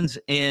bands.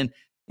 And,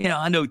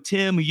 I know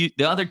Tim, the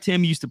other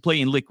Tim used to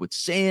play in Liquid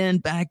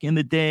Sand back in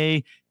the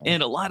day.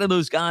 And a lot of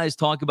those guys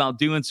talk about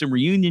doing some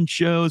reunion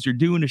shows or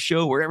doing a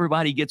show where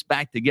everybody gets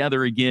back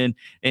together again.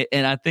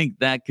 And I think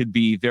that could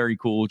be very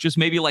cool. Just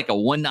maybe like a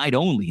one night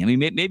only. I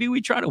mean, maybe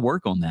we try to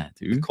work on that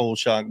too. The Cold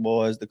Shock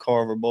Boys, the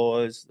Carver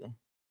Boys.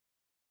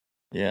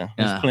 There's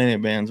plenty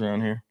of bands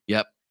around here.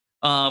 Yep.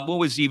 What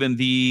was even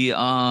the,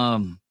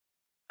 I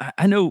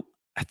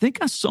think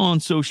I saw on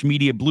social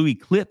media Blue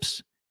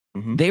Eclipse.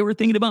 They were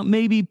thinking about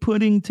maybe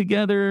putting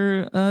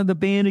together the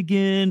band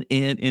again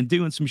and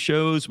doing some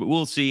shows, but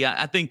we'll see.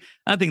 I think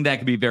that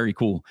could be very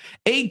cool.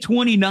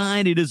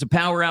 8:29, it is a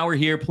power hour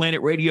here, Planet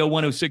Radio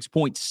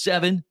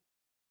 106.7.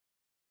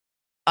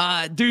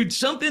 Dude,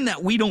 something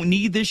that we don't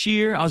need this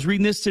year. I was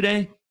reading this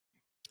today.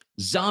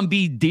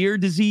 Zombie deer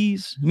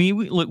disease. I mean,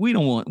 we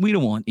don't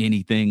want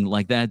anything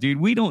like that, dude.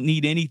 We don't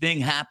need anything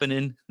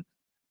happening.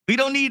 We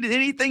don't need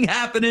anything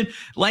happening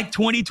like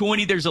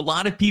 2020. There's a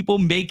lot of people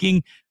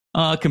making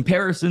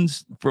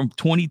comparisons from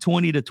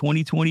 2020 to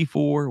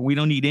 2024. We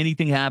don't need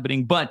anything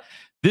happening, but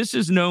this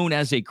is known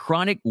as a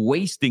chronic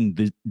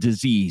wasting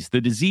disease.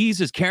 The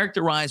disease is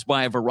characterized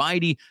by a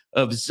variety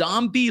of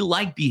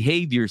zombie-like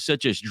behaviors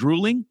such as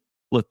drooling,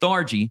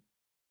 lethargy,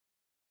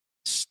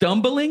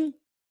 stumbling,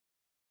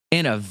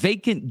 and a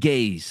vacant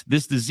gaze.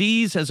 This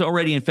disease has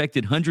already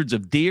infected hundreds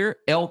of deer,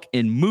 elk,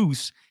 and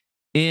moose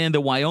in the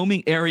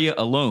Wyoming area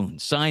alone.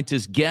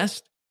 Scientists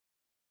guessed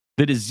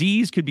the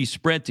disease could be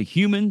spread to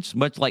humans,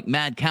 much like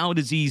mad cow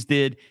disease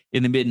did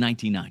in the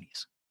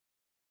mid-1990s.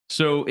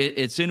 So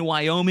it's in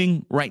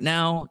Wyoming right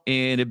now,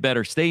 and it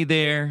better stay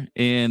there.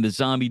 And the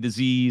zombie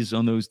disease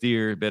on those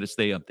deer better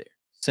stay up there.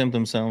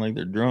 Symptoms sound like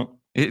they're drunk.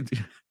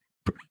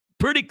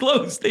 Pretty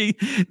close. They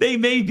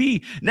may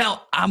be.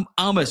 Now,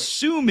 I'm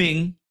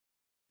assuming,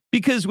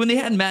 because when they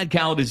had mad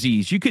cow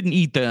disease, you couldn't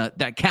eat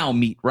that cow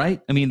meat, right?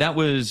 I mean, I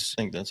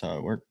think that's how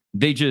it worked.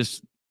 They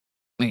just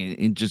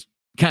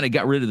kind of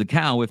got rid of the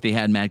cow if they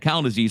had mad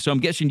cow disease. So I'm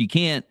guessing you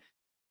can't,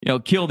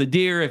 kill the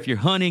deer if you're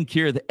hunting,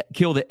 kill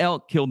the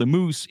elk, kill the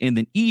moose, and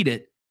then eat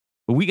it.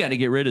 But we got to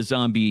get rid of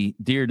zombie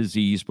deer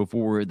disease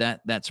before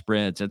that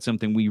spreads. That's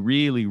something we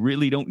really,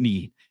 really don't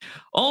need.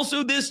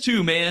 Also, this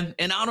too, man,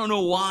 and I don't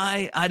know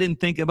why I didn't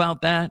think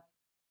about that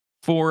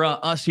for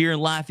us here in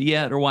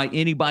Lafayette, or why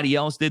anybody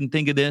else didn't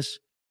think of this.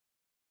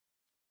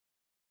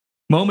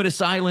 Moment of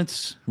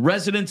silence.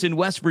 Residents in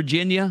West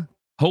Virginia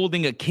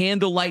holding a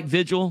candlelight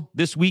vigil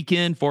this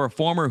weekend for a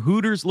former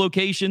Hooters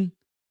location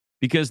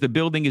because the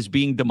building is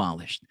being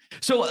demolished.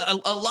 So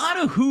a lot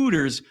of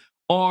Hooters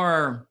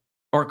are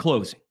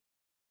closing.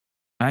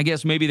 I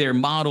guess maybe their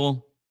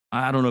model,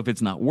 I don't know if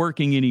it's not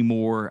working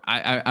anymore.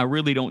 I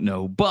really don't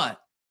know.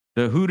 But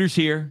the Hooters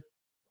here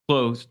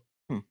closed.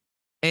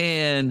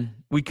 And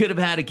we could have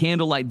had a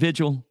candlelight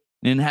vigil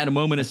and had a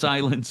moment of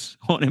silence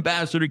on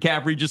Ambassador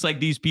Caffrey, just like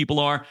these people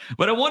are.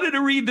 But I wanted to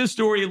read this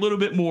story a little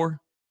bit more.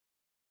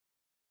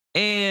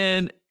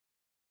 And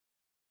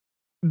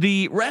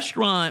the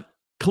restaurant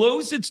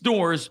closed its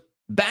doors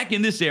back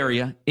in this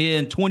area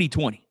in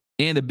 2020.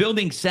 And the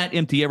building sat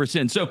empty ever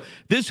since. So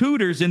this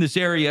Hooters in this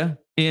area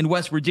in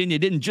West Virginia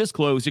didn't just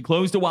close. It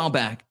closed a while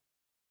back.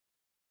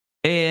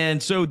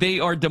 And so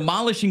they are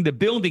demolishing the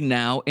building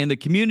now. And the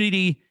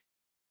community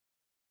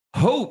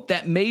hoped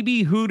that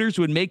maybe Hooters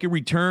would make a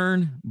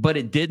return, but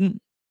it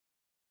didn't.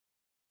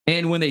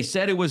 And when they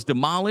said it was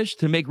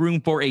demolished to make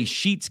room for a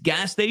Sheetz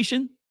gas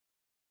station,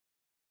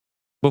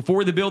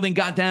 before the building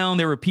got down,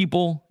 there were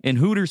people and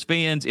Hooters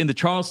fans in the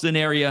Charleston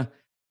area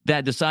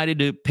that decided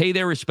to pay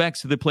their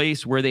respects to the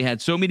place where they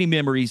had so many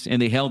memories,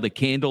 and they held a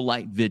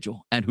candlelight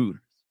vigil at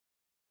Hooters.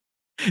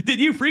 Did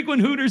you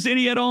frequent Hooters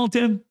any at all,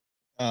 Tim?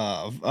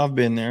 I've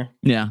been there.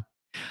 Yeah.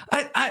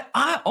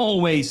 I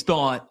always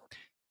thought,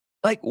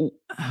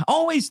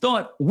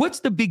 what's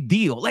the big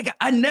deal? Like,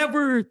 I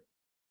never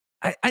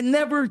I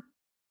never,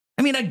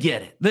 I mean, I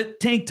get it. The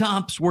tank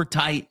tops were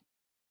tight,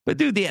 but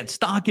dude, they had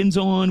stockings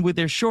on with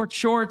their short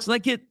shorts.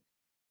 Like it,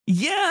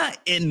 yeah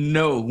and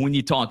no when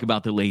you talk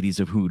about the ladies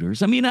of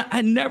Hooters. I mean,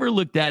 I never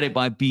looked at it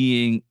by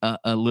being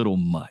a little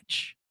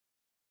much.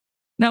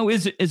 Now,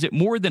 is it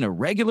more than a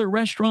regular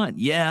restaurant?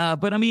 Yeah,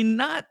 but I mean,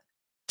 not,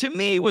 to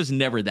me, it was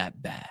never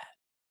that bad.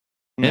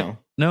 No.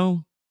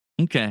 No?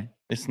 Okay.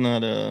 It's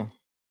not I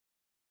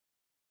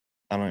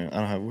don't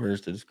have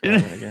words to describe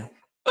it, I guess.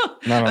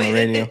 Not on the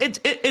radio.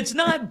 It's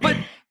not,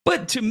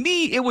 but to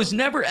me, it was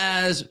never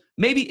as,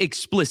 maybe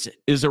explicit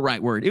is the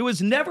right word. It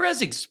was never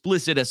as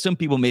explicit as some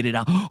people made it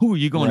out. Oh,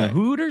 you going to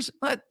Hooters?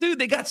 Dude,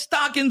 they got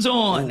stockings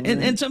on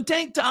and some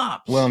tank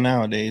tops. Well,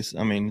 nowadays,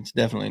 I mean, it's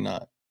definitely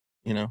not,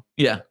 you know?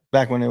 Yeah.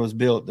 Back when it was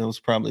built, there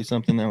was probably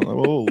something that was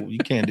like, oh, you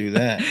can't do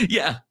that.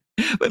 Yeah.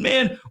 But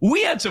man,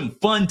 we had some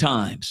fun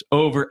times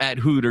over at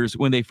Hooters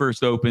when they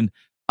first opened.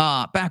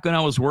 Back when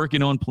I was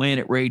working on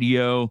Planet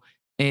Radio,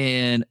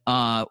 and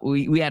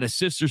we had a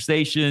sister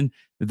station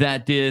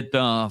that did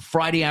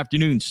Friday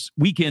afternoons,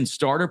 weekend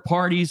starter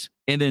parties.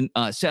 And then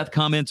Seth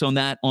comments on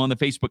that on the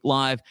Facebook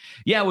Live.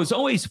 Yeah, it was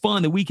always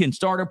fun, the weekend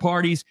starter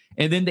parties.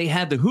 And then they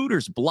had the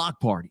Hooters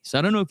block parties.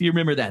 I don't know if you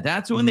remember that.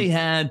 That's when they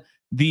had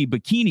the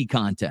bikini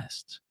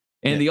contest.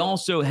 And they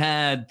also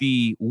had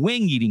the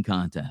wing eating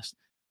contest,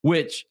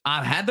 which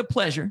I've had the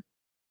pleasure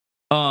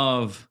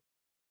of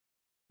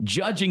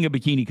judging a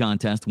bikini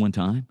contest one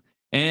time.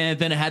 And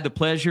then I had the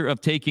pleasure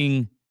of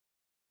taking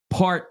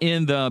part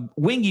in the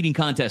wing eating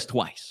contest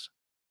twice.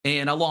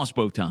 And I lost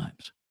both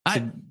times. It's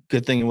a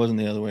good thing it wasn't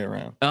the other way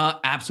around.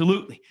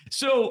 Absolutely.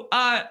 So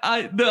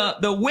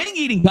the wing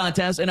eating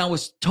contest, and I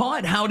was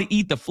taught how to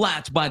eat the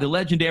flats by the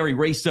legendary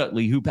Ray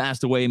Sutley, who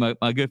passed away. My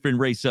good friend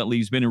Ray Sutley,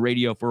 who's been in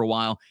radio for a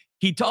while.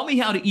 He taught me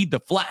how to eat the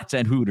flats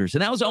at Hooters.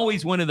 And that was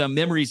always one of the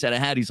memories that I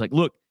had. He's like,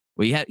 look,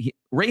 Ray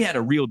had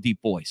a real deep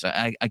voice.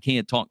 I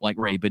can't talk like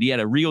Ray, but he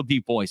had a real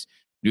deep voice.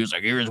 He was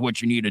like, here's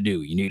what you need to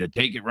do. You need to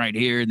take it right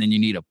here, and then you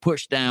need to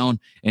push down,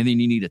 and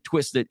then you need to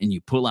twist it, and you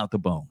pull out the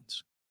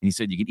bones. And he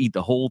said you can eat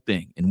the whole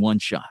thing in one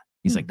shot.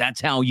 He's like, that's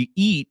how you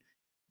eat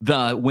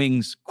the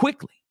wings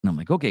quickly. And I'm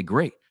like, okay,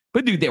 great.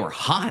 But dude, they were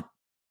hot.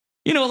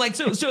 You know, like,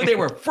 so they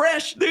were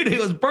fresh, dude.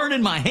 It was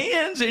burning my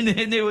hands, and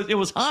it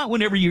was hot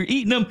whenever you're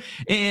eating them.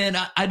 And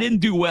I didn't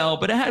do well,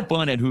 but I had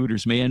fun at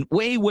Hooters, man.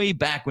 Way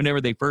back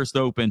whenever they first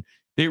opened,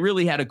 they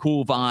really had a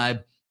cool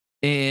vibe.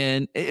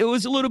 And it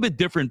was a little bit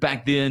different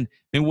back then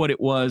than what it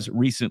was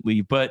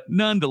recently. But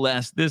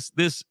nonetheless,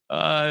 this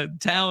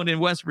town in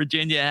West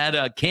Virginia had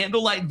a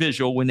candlelight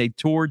visual when they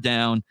tore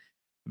down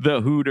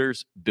the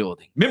Hooters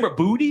building. Remember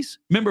Booties?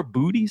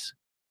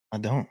 I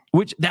don't.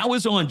 Which that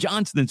was on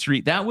Johnston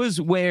Street. That was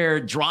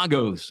where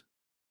Drago's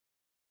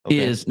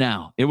is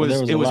now. It was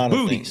Booties. There was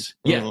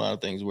a lot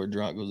of things where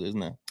Drago's is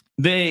now.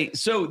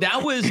 That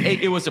was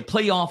it was a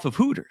playoff of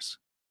Hooters.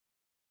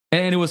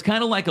 And it was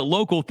kind of like a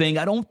local thing.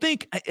 I don't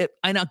think,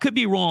 and I could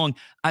be wrong,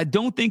 I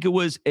don't think it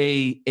was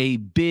a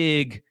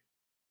big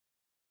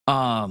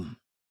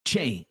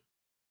chain.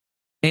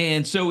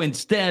 And so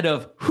instead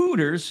of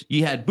Hooters,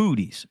 you had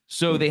Booties.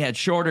 So they had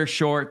shorter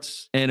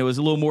shorts, and it was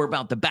a little more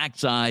about the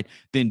backside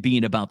than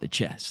being about the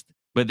chest.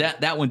 But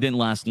that one didn't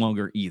last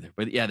longer either.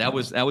 But yeah, that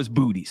was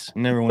Booties.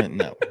 Never went in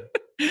that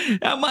one.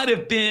 That might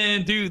have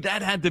been, dude,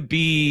 that had to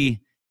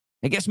be,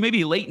 I guess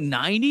maybe late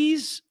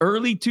 90s,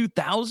 early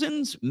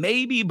 2000s,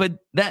 maybe, but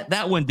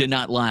that one did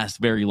not last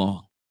very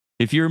long.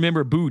 If you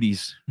remember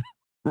Booties,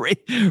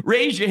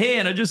 raise your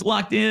hand. I just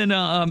locked in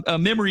a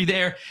memory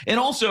there. And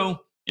also,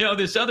 you know,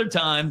 this other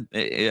time,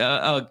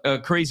 a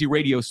crazy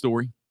radio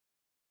story.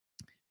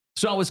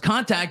 So I was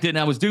contacted, and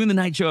I was doing the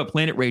night show at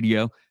Planet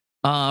Radio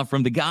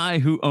from the guy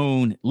who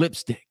owned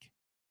Lipstick.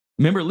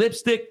 Remember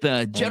Lipstick,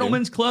 the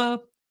Gentleman's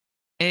Club?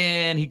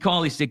 And he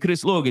called. He said,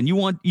 "Chris Logan, you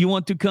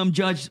want to come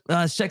judge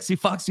Sexy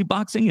Foxy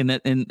Boxing?"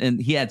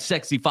 And he had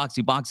Sexy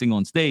Foxy Boxing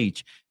on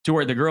stage to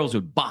where the girls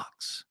would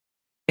box.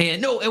 And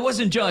no, it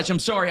wasn't judge. I'm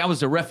sorry, I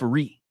was a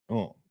referee.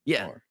 Oh,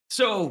 yeah. Lord.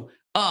 So,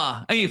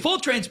 I mean, full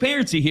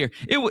transparency here.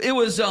 It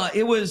was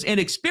an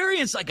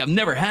experience like I've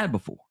never had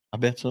before. I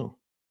bet so.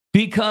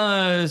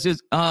 Because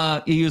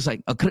he was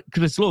like,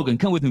 "Chris Logan,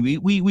 come with me.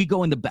 We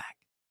go in the back."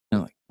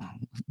 I'm like,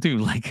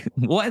 dude, like,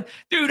 what?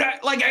 Dude, I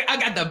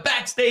got the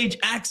backstage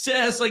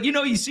access. Like, you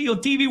know, you see on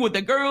TV with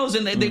the girls,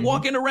 and they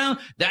walking around.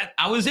 That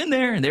I was in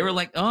there, and they were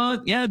like,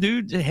 "Oh, yeah,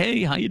 dude.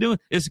 Hey, how you doing?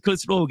 It's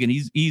Chris Logan.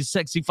 He's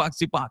Sexy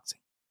Foxy Boxing."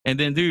 And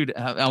then, dude,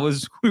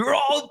 we were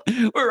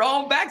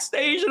all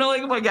backstage, and I'm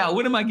like, "Oh my God,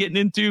 what am I getting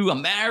into?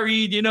 I'm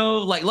married, you know."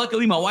 Like,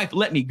 luckily, my wife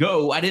let me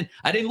go. I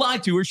didn't lie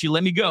to her. She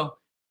let me go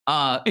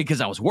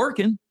because I was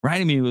working,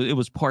 right? I mean, it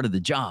was part of the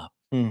job.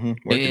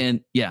 And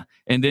yeah,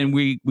 and then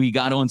we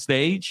got on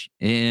stage,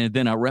 and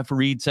then I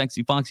refereed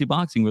Sexy Foxy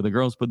Boxing, where the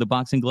girls put the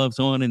boxing gloves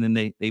on, and then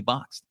they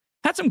boxed.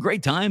 Had some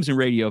great times in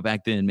radio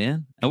back then,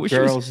 man. I wish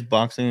girls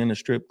boxing in a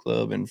strip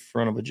club in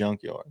front of a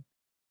junkyard.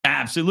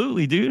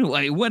 Absolutely, dude.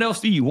 Like, what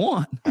else do you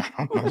want?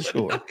 I'm not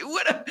sure.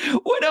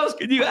 What else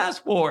could you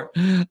ask for?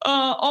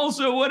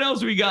 Also, what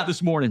else we got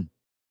this morning?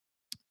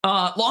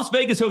 Las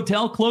Vegas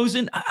hotel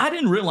closing. I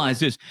didn't realize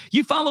this.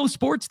 You follow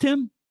sports,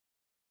 Tim?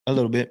 A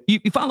little bit. You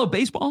follow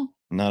baseball?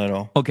 Not at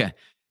all. Okay.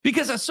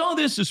 Because I saw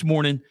this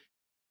morning.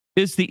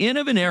 It's the end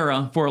of an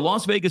era for a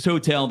Las Vegas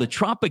hotel, the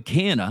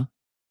Tropicana,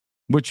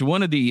 which is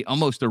one of the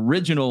almost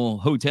original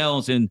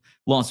hotels in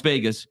Las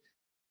Vegas.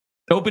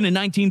 Opened in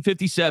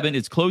 1957.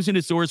 It's closing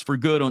its doors for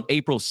good on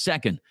April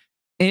 2nd.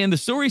 And the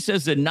story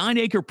says the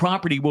 9-acre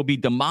property will be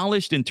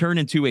demolished and turned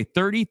into a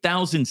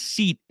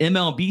 30,000-seat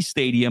MLB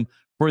stadium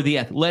for the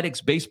Athletics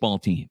baseball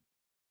team.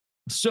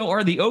 So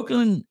are the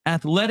Oakland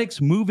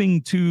Athletics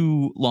moving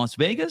to Las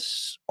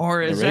Vegas,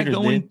 or is that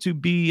going to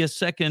be a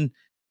second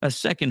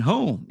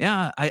home?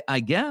 Yeah, I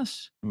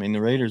guess. I mean,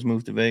 the Raiders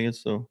moved to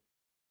Vegas, so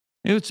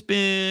it's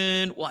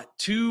been what,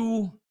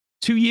 two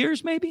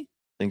years maybe?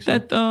 I think so.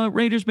 That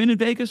Raiders been in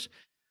Vegas.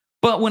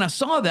 But when I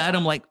saw that,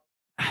 I'm like,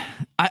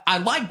 I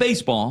like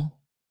baseball.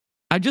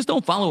 I just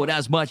don't follow it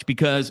as much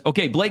because,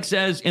 okay, Blake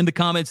says in the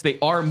comments they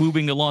are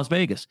moving to Las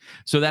Vegas.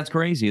 So that's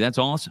crazy. That's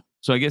awesome.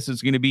 So I guess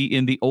it's going to be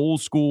in the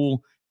old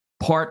school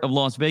part of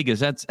Las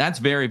Vegas. That's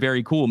very,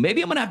 very cool.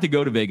 Maybe I'm going to have to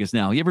go to Vegas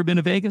now. You ever been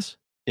to Vegas?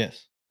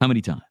 Yes. How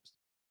many times?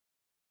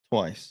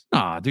 Twice.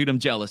 Dude, I'm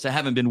jealous. I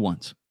haven't been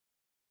once.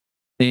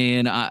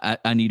 And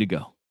I need to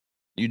go.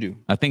 You do.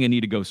 I think I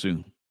need to go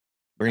soon.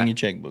 Bring your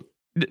checkbook.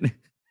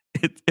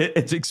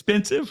 It's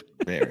expensive.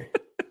 Very.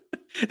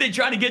 They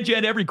try to get you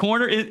at every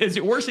corner. Is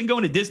it worse than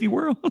going to Disney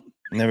World?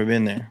 Never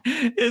been there.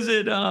 Is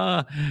it?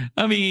 I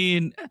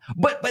mean,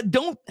 but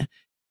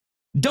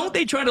don't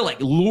they try to like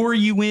lure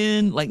you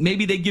in? Like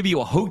maybe they give you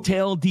a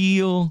hotel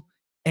deal,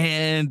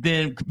 and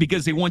then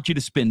because they want you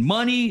to spend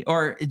money,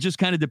 or it just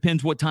kind of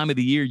depends what time of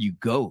the year you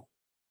go.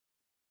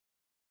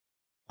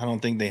 I don't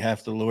think they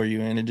have to lure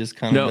you in. It just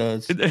kind of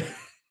does.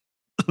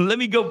 Let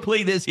me go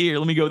play this here.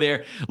 Let me go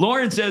there.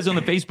 Lauren says on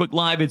the Facebook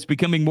Live, it's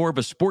becoming more of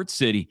a sports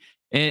city.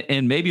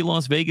 And maybe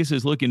Las Vegas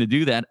is looking to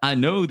do that. I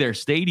know their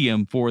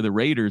stadium for the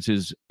Raiders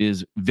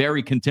is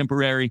very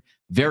contemporary,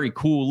 very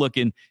cool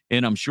looking.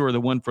 And I'm sure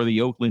the one for the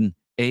Oakland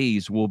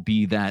A's will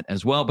be that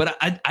as well. But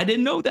I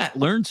didn't know that.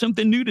 Learned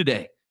something new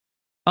today.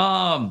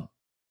 And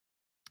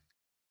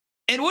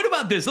what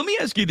about this? Let me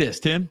ask you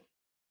this, Tim.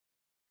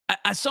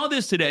 I saw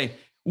this today.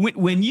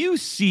 When you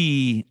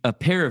see a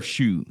pair of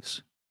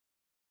shoes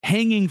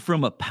hanging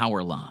from a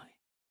power line,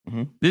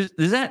 mm-hmm.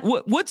 Is that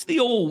what's the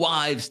old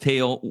wives'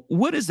 tale?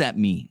 What does that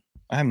mean?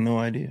 I have no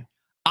idea.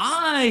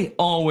 I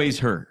always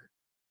heard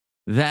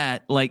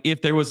that, like,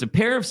 if there was a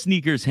pair of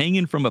sneakers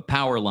hanging from a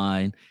power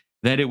line,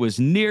 that it was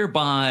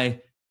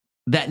nearby.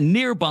 That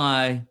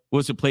nearby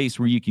was a place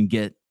where you can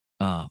get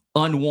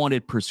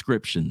unwanted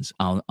prescriptions.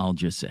 I'll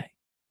just say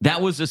that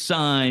was a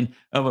sign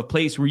of a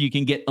place where you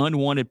can get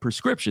unwanted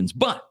prescriptions.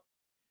 But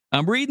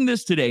I'm reading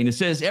this today, and it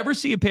says, ever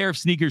see a pair of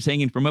sneakers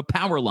hanging from a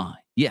power line?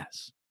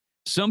 Yes.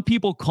 Some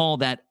people call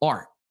that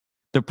art.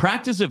 The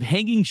practice of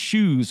hanging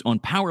shoes on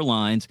power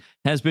lines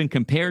has been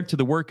compared to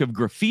the work of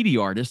graffiti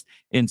artists,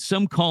 and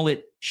some call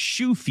it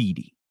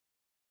shoe-feedy.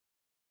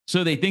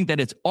 So they think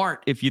that it's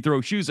art if you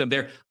throw shoes up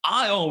there.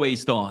 I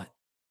always thought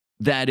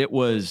that it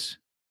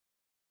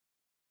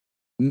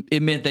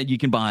meant that you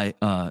can buy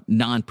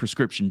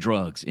non-prescription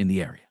drugs in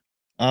the area.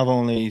 I've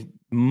only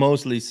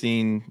mostly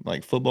seen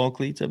like football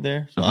cleats up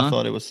there. So I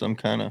thought it was some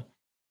kind of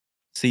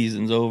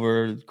season's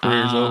over,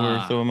 career's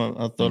over. So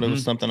I thought it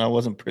was something I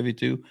wasn't privy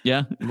to.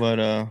 Yeah.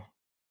 But,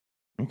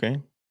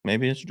 okay,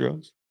 maybe it's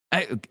drugs.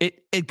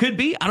 It could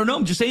be. I don't know.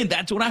 I'm just saying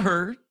that's what I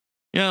heard.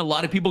 Yeah, a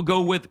lot of people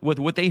go with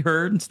what they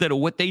heard instead of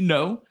what they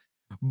know.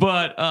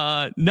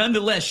 But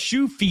nonetheless,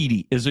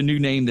 shoe-feedy is a new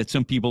name that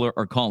some people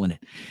are calling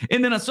it.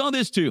 And then I saw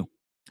this too.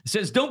 It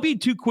says, don't be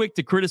too quick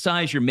to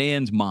criticize your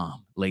man's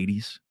mom,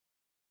 ladies.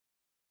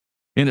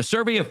 In a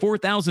survey of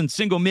 4,000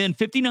 single men,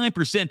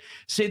 59%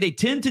 say they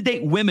tend to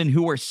date women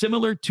who are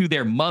similar to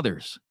their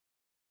mothers.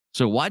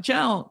 So watch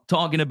out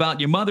talking about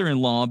your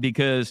mother-in-law,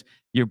 because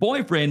your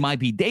boyfriend might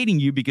be dating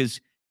you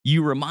because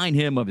you remind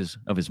him of his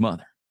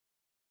mother.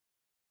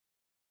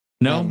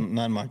 No?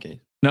 Not in my case.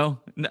 No?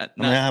 I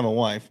mean, I have a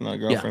wife, not a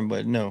girlfriend,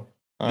 but no.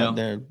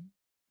 They're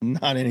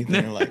not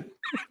anything alike.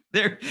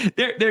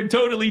 They're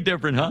totally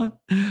different, huh?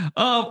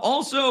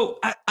 Also,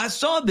 I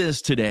saw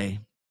this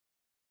today.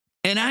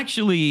 And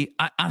actually,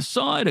 I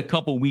saw it a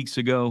couple weeks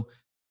ago,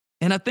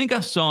 and I think I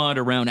saw it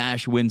around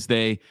Ash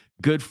Wednesday,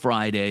 Good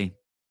Friday.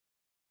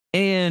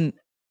 And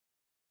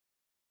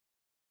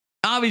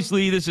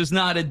obviously, this is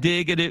not a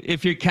dig at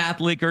if you're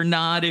Catholic or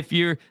not, if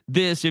you're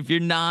this, if you're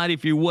not,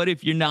 if you're what,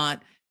 if you're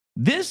not.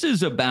 This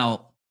is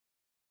about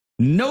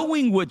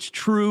knowing what's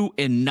true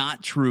and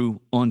not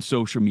true on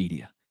social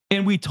media.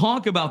 And we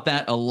talk about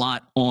that a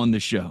lot on the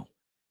show.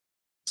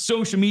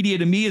 Social media,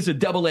 to me, is a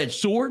double-edged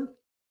sword.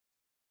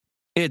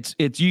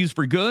 It's used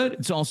for good.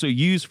 It's also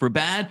used for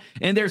bad.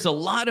 And there's a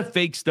lot of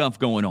fake stuff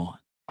going on.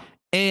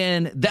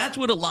 And that's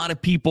what a lot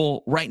of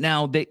people right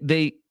now,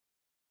 they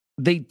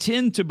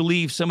tend to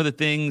believe some of the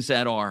things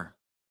that are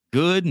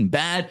good and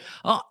bad.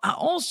 I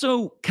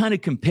also kind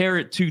of compare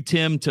it to,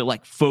 Tim, to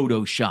like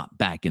Photoshop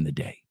back in the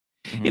day.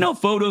 You know,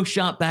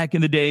 Photoshop back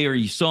in the day, or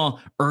you saw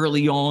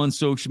early on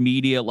social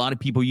media, a lot of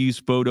people use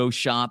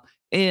Photoshop,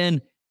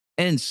 and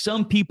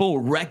some people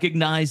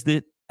recognized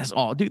it as,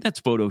 oh, dude,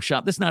 that's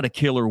Photoshop. That's not a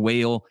killer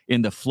whale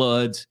in the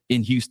floods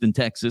in Houston,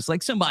 Texas.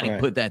 Like somebody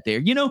put that there.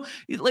 You know,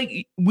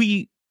 like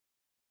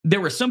there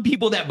were some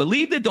people that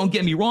believed it, don't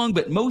get me wrong,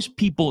 but most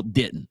people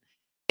didn't.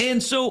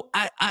 And so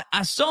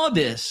I saw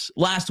this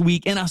last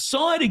week, and I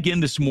saw it again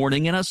this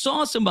morning, and I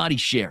saw somebody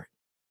share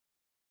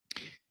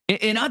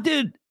it. And I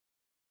did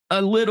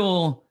a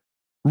little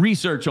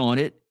research on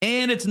it,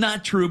 and it's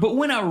not true. But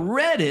when I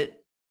read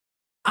it,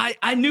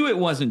 I knew it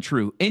wasn't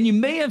true. And you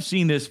may have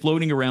seen this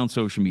floating around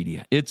social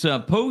media. It's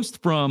a post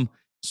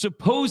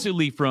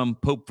supposedly from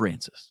Pope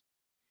Francis.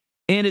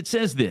 And it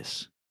says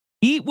this: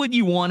 eat what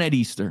you want at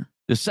Easter.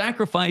 The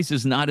sacrifice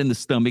is not in the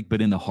stomach,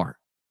 but in the heart.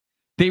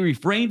 They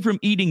refrain from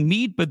eating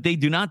meat, but they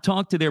do not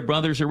talk to their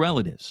brothers or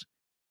relatives.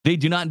 They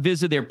do not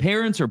visit their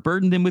parents or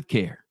burden them with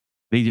care.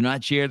 They do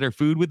not share their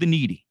food with the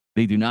needy.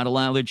 They do not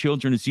allow their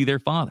children to see their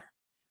father.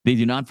 They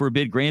do not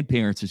forbid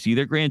grandparents to see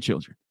their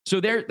grandchildren. So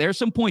there's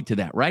some point to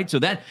that, right? So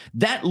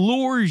that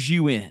lures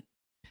you in.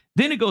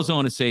 Then it goes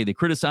on to say they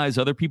criticize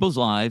other people's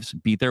lives,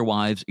 beat their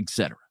wives,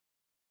 etc.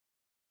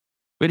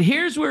 But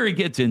here's where it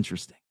gets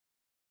interesting.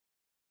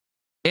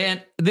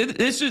 And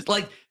this is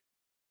like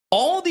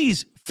all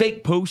these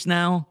fake posts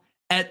now,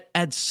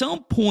 at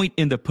some point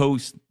in the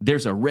post,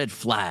 there's a red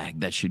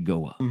flag that should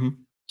go up. Mm-hmm.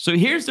 So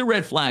here's the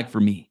red flag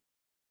for me.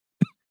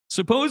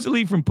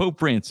 Supposedly from Pope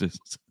Francis.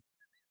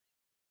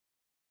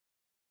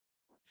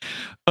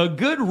 A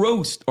good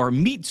roast or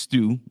meat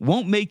stew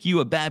won't make you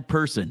a bad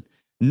person,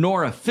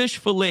 nor a fish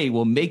fillet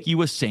will make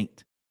you a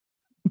saint.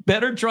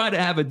 Better try to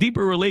have a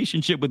deeper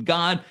relationship with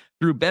God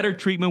through better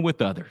treatment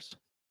with others.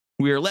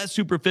 We are less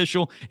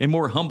superficial and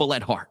more humble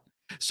at heart.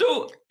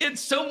 So it's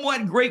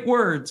somewhat great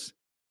words,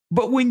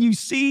 but when you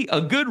see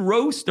a good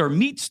roast or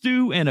meat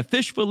stew and a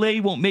fish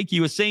fillet won't make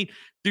you a saint,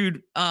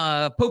 dude,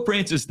 Pope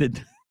Francis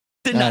did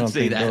not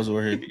say that. Those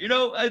words. You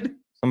know,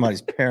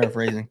 somebody's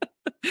paraphrasing.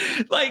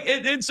 Like,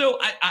 and so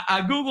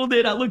I Googled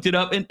it, I looked it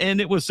up,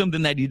 and it was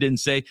something that he didn't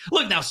say.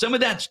 Look, now some of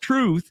that's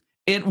truth,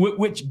 and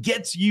which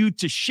gets you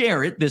to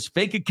share it. This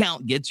fake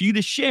account gets you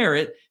to share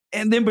it.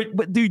 And then,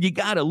 but dude, you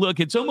got to look.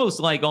 It's almost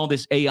like all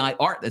this AI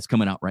art that's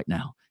coming out right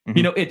now. Mm-hmm.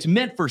 You know, it's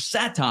meant for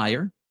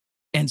satire,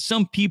 and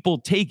some people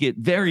take it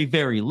very,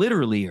 very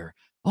literally. Or,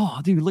 oh,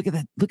 dude, look at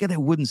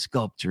that wooden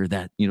sculpture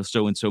that, you know,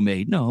 so-and-so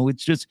made. No,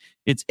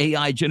 it's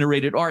AI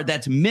generated art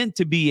that's meant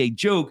to be a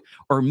joke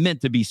or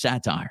meant to be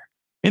satire.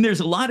 And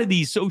there's a lot of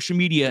these social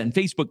media and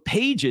Facebook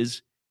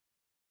pages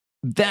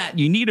that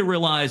you need to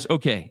realize,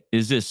 okay,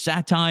 is this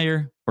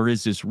satire or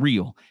is this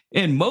real?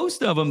 And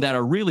most of them that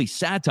are really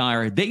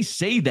satire, they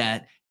say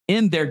that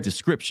in their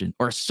description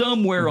or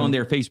somewhere on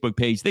their Facebook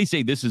page. They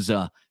say this is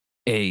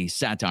a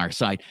satire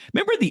site.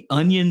 Remember The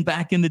Onion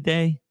back in the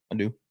day? I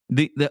do.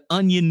 The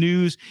Onion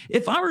News.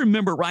 If I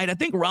remember right, I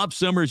think Rob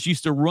Summers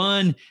used to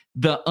run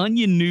the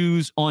Onion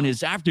News on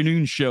his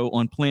afternoon show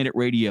on Planet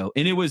Radio.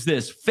 And it was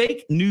this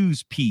fake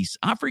news piece.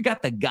 I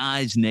forgot the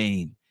guy's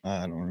name.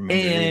 I don't remember.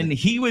 And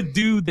he would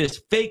do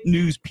this fake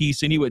news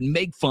piece and he would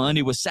make fun.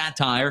 It was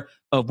satire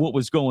of what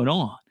was going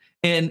on.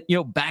 And, you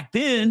know, back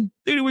then,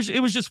 dude, it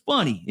was just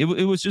funny. It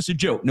was just a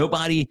joke.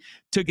 Nobody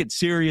took it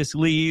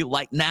seriously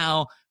like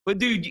now. But,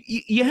 dude,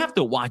 you have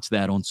to watch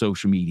that on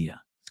social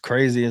media.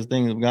 Crazy as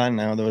things have gotten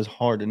now, though, it's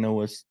hard to know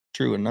what's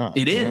true or not.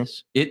 It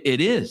is. It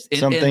is.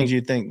 Some things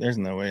you think there's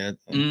no way.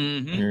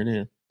 Here it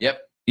is.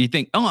 Yep. You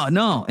think, oh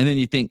no, and then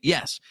you think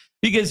yes,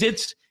 because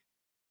it's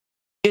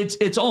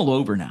all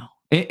over now,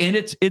 and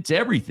it's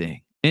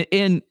everything.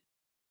 And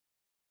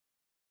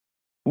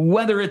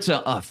whether it's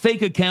a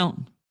fake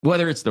account,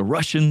 whether it's the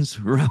Russians,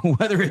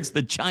 whether it's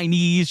the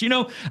Chinese, you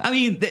know, I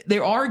mean,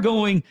 there are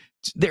going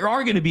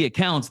to be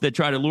accounts that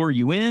try to lure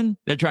you in,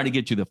 that try to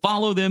get you to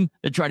follow them,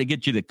 that try to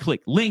get you to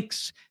click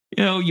links.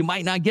 You know, you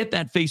might not get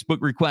that Facebook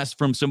request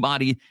from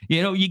somebody.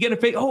 You know, you get a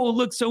fake, oh,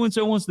 look,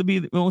 so-and-so wants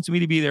me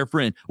to be their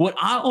friend. What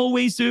I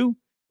always do,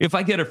 if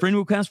I get a friend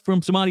request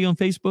from somebody on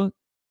Facebook,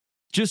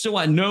 just so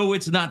I know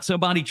it's not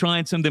somebody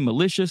trying something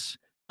malicious,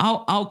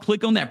 I'll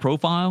click on that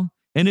profile.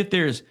 And if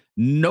there's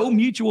no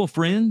mutual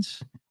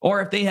friends, or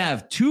if they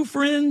have two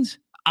friends,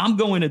 I'm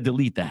going to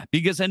delete that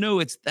because I know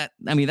it's that.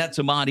 I mean, that's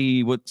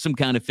somebody with some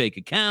kind of fake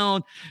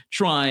account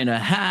trying to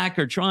hack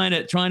or trying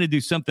to do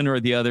something or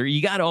the other.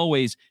 You got to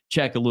always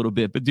check a little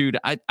bit. But dude,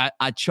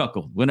 I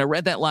chuckled when I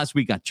read that last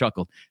week. I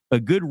chuckled. A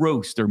good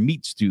roast or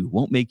meat stew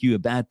won't make you a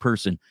bad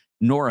person,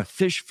 nor a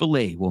fish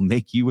fillet will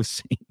make you a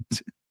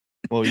saint.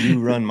 Well, you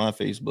run my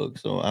Facebook,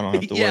 so I don't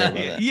have to worry about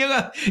that.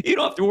 Yeah, you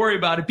don't have to worry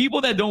about it.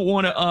 People that don't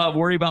want to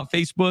worry about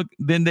Facebook,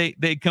 then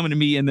they come to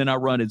me and then I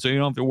run it. So you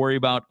don't have to worry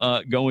about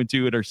going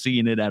to it or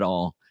seeing it at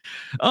all.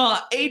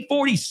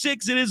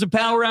 8:46, it is a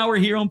power hour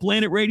here on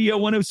Planet Radio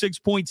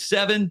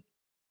 106.7.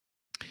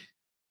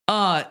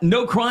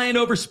 No crying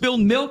over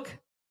spilled milk.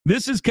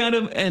 This is kind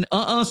of an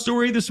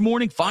story this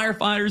morning.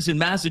 Firefighters in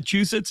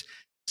Massachusetts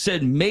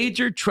said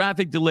major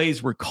traffic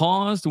delays were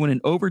caused when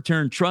an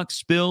overturned truck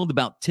spilled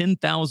about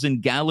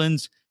 10,000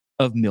 gallons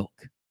of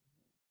milk.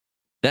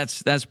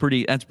 That's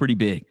pretty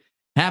big.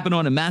 Happened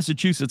on a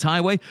Massachusetts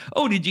highway.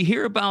 Oh, did you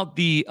hear about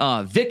the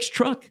Vicks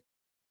truck?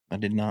 I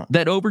did not.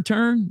 That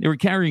overturned? They were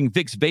carrying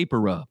Vicks Vapor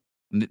Rub.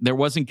 There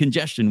wasn't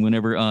congestion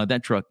whenever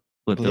that truck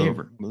flipped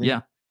over.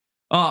 Yeah.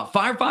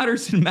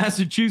 Firefighters in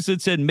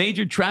Massachusetts said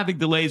major traffic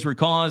delays were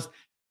caused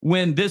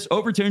when this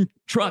overturned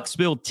truck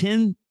spilled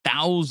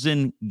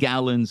 10,000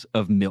 gallons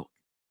of milk.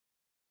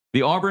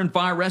 The Auburn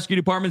Fire Rescue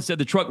Department said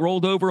the truck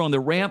rolled over on the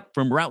ramp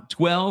from Route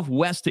 12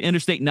 west to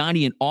Interstate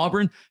 90 in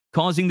Auburn,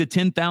 causing the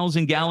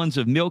 10,000 gallons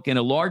of milk and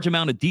a large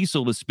amount of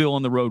diesel to spill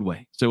on the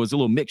roadway. So it was a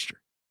little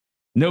mixture.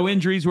 No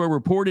injuries were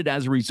reported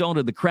as a result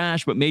of the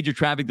crash, but major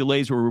traffic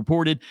delays were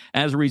reported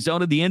as a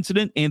result of the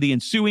incident and the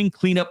ensuing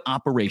cleanup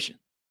operation.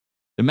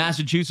 The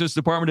Massachusetts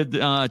Department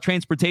of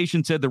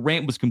Transportation said the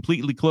ramp was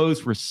completely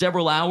closed for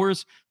several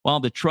hours while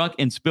the truck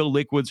and spilled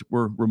liquids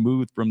were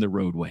removed from the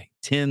roadway.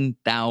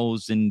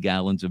 10,000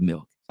 gallons of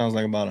milk. Sounds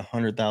like about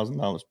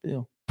 $100,000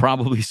 bill.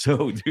 Probably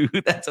so,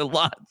 dude. That's a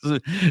lot.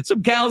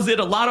 Some cows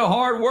did a lot of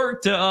hard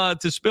work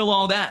to spill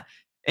all that.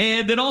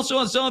 And then also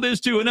I saw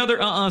this too,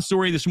 another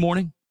story this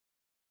morning.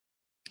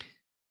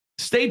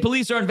 State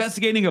police are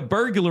investigating a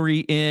burglary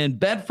in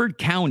Bedford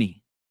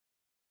County,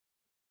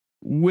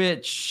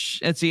 which,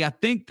 let's see, I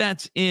think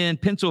that's in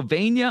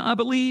Pennsylvania, I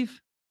believe.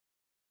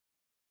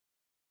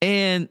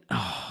 And,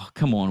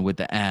 come on with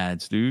the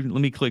ads, dude.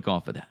 Let me click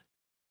off of that.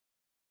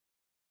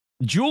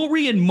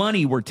 Jewelry and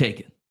money were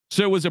taken.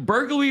 So it was a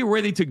burglary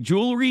where they took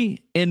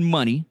jewelry and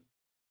money,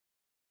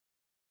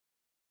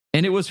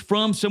 and it was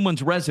from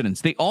someone's residence.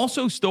 They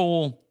also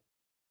stole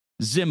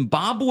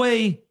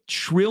Zimbabwe $1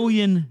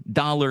 trillion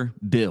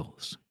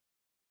bills.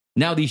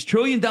 Now, these $1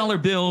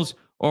 trillion bills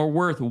are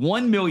worth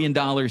 $1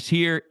 million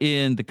here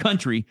in the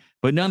country,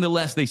 but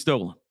nonetheless, they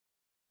stole them.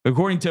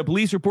 According to a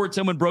police report,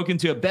 someone broke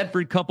into a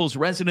Bedford couple's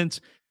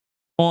residence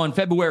on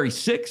February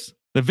 6th.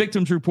 The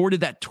victims reported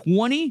that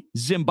 20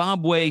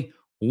 Zimbabwe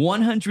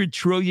 $100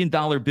 trillion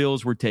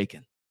bills were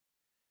taken.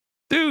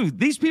 Dude,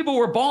 these people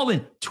were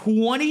balling.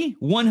 20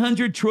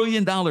 $100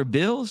 trillion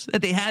bills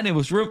that they had. It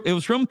was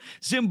from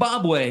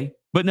Zimbabwe,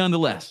 but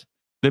nonetheless,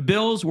 the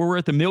bills were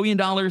worth $1 million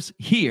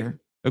here,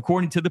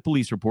 according to the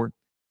police report.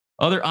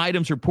 Other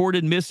items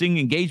reported missing: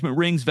 engagement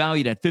rings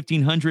valued at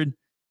 $1,500,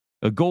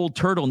 a gold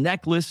turtle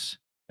necklace,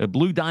 a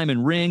blue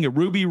diamond ring, a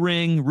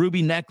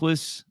ruby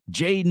necklace,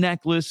 jade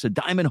necklace, a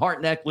diamond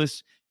heart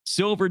necklace,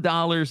 silver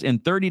dollars,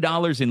 and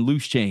 $30 in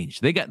loose change.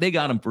 They got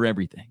them for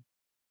everything.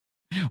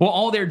 Well,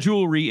 all their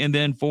jewelry, and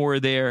then for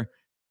their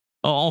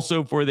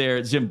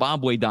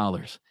Zimbabwe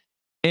dollars.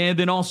 And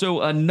then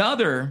also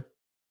another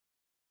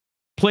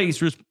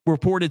place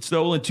reported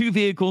stolen 2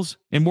 vehicles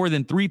and more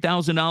than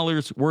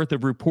 $3,000 worth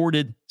of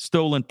reported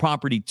stolen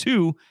property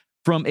too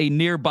from a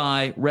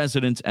nearby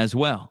residence as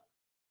well.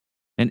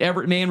 An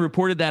Everett man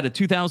reported that a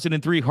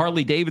 2003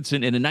 Harley Davidson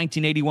and a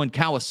 1981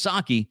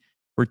 Kawasaki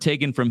were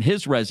taken from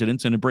his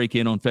residence in a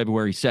break-in on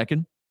February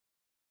 2nd.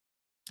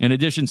 In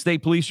addition,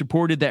 state police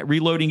reported that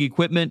reloading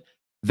equipment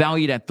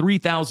valued at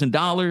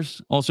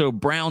 $3,000, also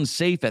brown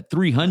safe at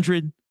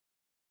 $300,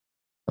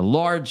 a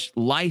large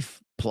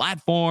life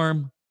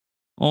platform,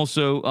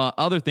 also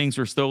other things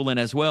were stolen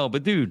as well.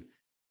 But dude,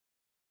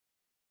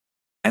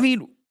 I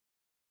mean,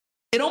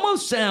 it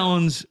almost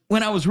sounds,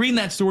 when I was reading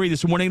that story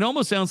this morning, it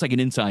almost sounds like an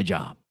inside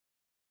job.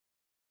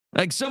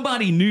 Like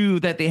somebody knew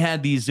that they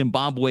had these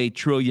Zimbabwe $1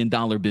 trillion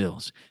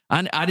bills.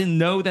 I didn't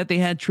know that they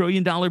had $1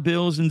 trillion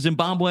bills in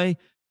Zimbabwe,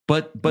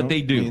 but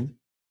they do.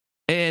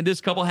 And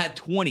this couple had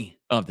 20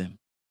 of them,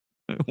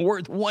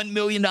 worth $1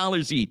 million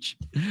each.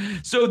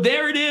 So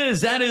there it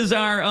is. That is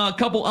our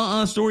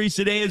couple stories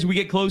today as we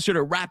get closer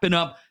to wrapping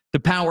up the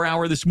Power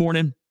Hour this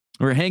morning.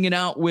 We're hanging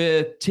out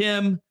with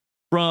Tim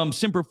from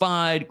Semper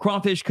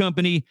Crawfish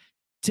Company.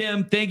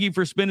 Tim, thank you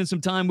for spending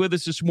some time with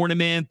us this morning,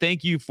 man.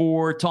 Thank you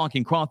for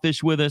talking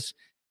crawfish with us.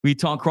 We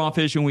talked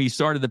crawfish when we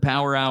started the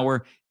Power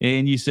Hour,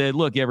 and you said,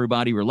 look,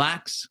 everybody,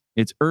 relax.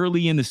 It's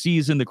early in the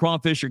season. The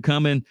crawfish are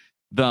coming.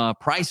 The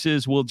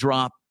prices will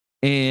drop.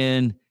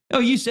 And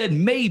you said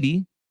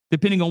maybe,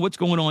 depending on what's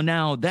going on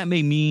now, that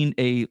may mean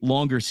a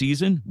longer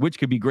season, which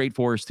could be great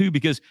for us too,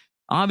 because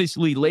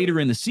obviously later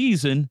in the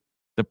season,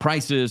 the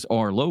prices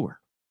are lower.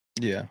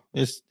 Yeah,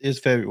 it's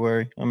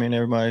February. I mean,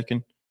 everybody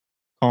can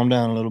calm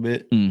down a little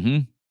bit.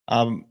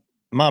 Mm-hmm.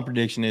 My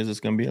prediction is it's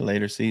going to be a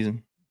later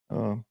season.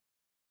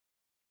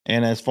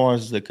 And as far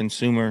as the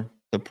consumer,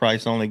 the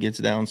price only gets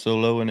down so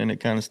low and then it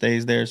kind of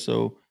stays there.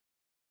 So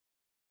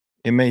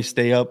it may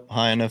stay up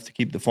high enough to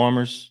keep the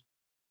farmers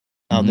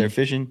out there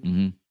fishing.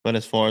 Mm-hmm. But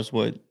as far as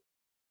what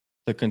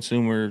the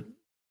consumer,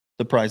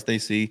 the price they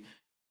see,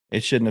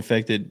 it shouldn't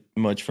affect it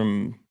much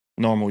from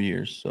normal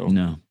years. So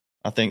no,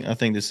 I think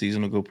this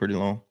season will go pretty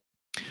long.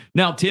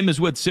 Now, Tim is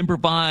with Semper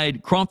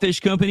Crawfish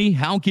Company.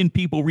 How can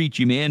people reach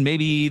you, man?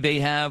 Maybe they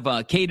have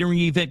a catering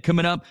event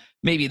coming up.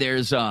 Maybe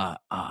there's I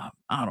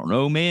don't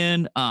know,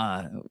 man,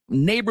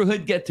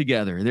 neighborhood get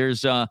together.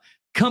 There's a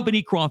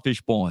company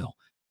crawfish boil.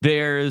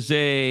 There's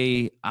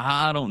a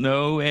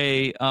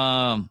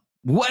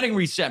wedding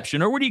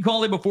reception, or what do you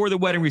call it before the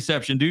wedding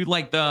reception, dude?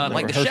 Like the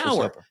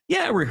shower. Supper.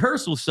 Yeah,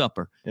 rehearsal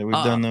supper. Yeah, we've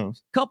done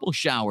those. Couple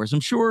showers,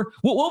 I'm sure.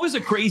 What was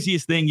the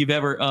craziest thing you've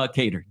ever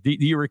catered? Do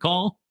you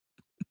recall?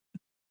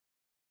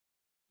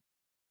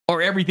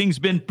 Or everything's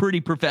been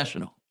pretty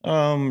professional?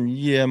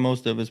 Yeah,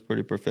 most of it's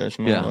pretty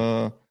professional.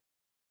 Yeah.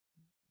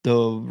 The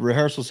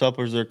rehearsal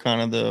suppers are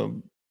kind of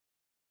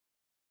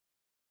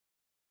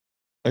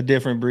a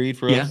different breed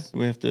for us.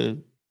 We have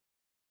to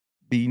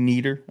be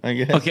neater, I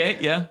guess. Okay,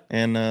 yeah.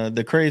 And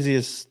the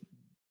craziest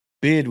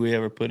bid we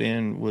ever put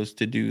in was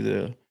to do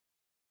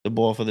the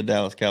boil for the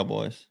Dallas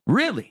Cowboys.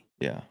 Really?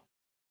 Yeah.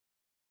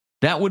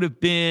 That would have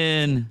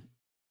been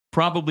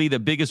probably the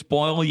biggest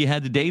boil you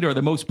had to date, or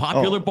the most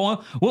popular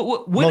boil.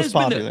 What most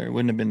popular? It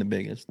wouldn't have been the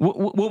biggest.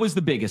 What was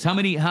the biggest? How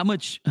many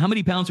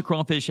pounds of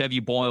crawfish have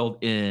you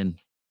boiled in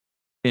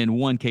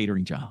one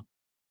catering job?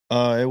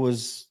 It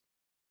was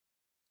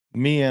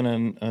me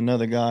and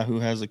another guy who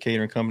has a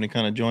catering company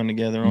kind of joined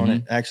together on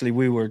it. Actually,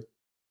 we were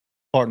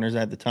partners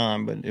at the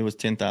time, but it was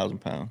 10,000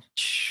 pounds.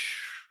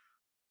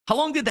 How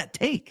long did that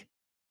take?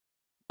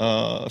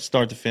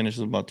 Start to finish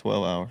was about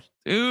 12 hours.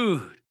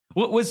 Dude,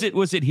 what was it?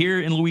 Was it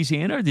here in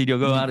Louisiana, or did you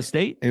go out of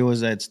state? It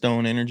was at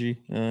Stone Energy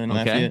in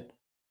Lafayette.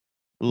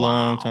 A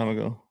long time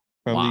ago,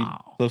 probably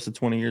close to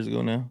 20 years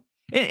ago now.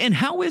 And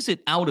how is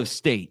it out of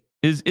state?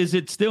 Is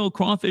it still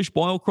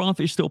boiled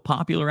crawfish, still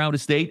popular out of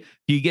state?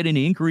 Do you get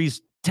any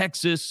inquiries?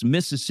 Texas,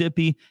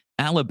 Mississippi,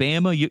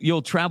 Alabama?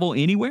 You'll travel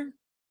anywhere?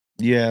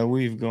 Yeah,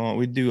 we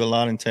do a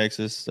lot in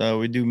Texas.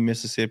 We do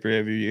Mississippi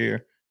every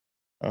year.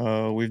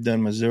 We've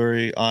done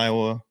Missouri,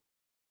 Iowa.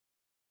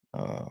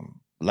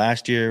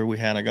 Last year, we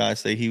had a guy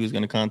say he was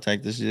going to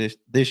contact us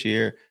this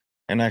year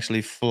and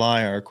actually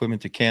fly our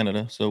equipment to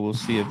Canada. So we'll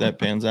see if that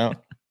pans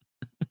out.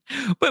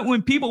 But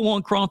when people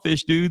want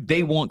crawfish, dude,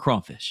 they want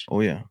crawfish.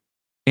 Oh, yeah.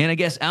 And I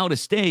guess out of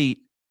state,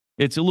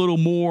 it's a little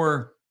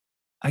more,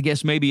 I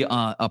guess, maybe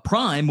a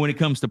prime when it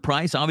comes to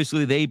price.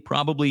 Obviously, they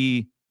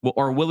probably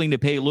are willing to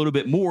pay a little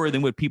bit more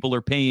than what people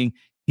are paying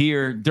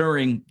here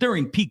during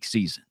peak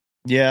season.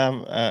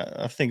 Yeah,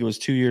 I think it was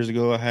 2 years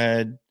ago. I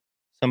had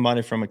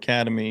somebody from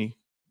Academy,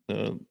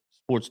 the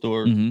sports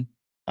store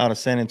out of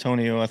San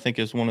Antonio. I think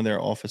it's one of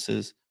their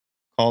offices,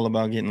 call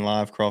about getting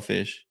live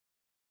crawfish.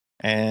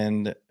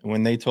 And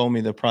when they told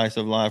me the price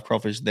of live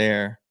crawfish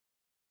there,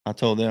 I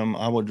told them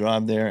I would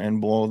drive there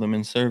and boil them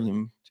and serve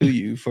them to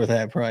you for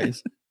that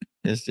price.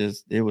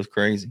 It was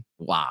crazy.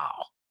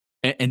 Wow.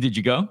 And did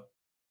you go?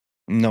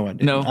 No, I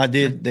didn't. No. I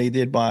did. They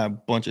did buy a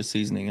bunch of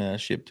seasoning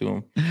shipped to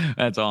them.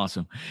 That's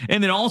awesome.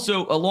 And then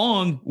also,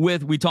 along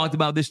with, we talked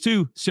about this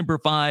too, Semper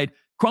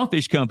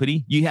Crawfish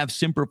Company, you have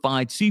Semper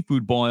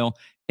Seafood Boil,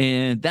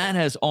 and that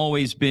has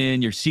always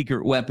been your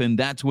secret weapon.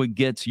 That's what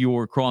gets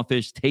your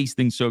crawfish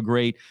tasting so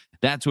great.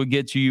 That's what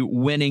gets you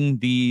winning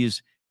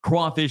these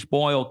crawfish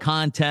boil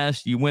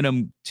contests. You win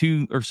them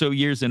 2 or so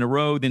years in a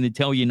row, then they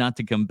tell you not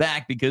to come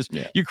back because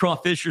your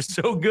crawfish are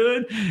so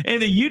good.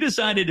 And then you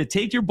decided to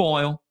take your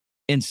boil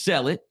and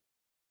sell it.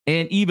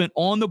 And even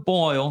on the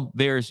boil,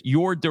 there's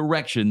your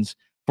directions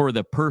for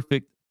the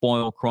perfect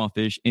boil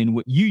crawfish and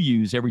what you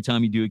use every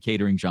time you do a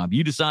catering job.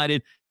 You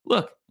decided,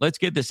 look, let's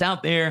get this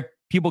out there.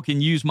 People can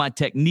use my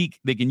technique.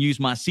 They can use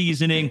my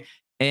seasoning,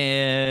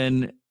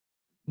 and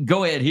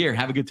go ahead here.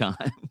 Have a good time.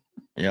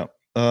 Yeah.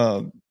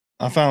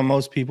 I found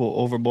most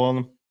people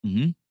overboil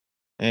them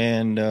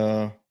and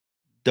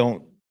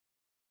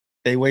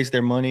they waste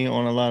their money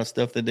on a lot of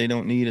stuff that they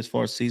don't need as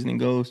far as seasoning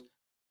goes.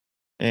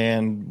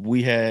 And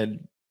we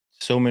had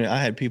I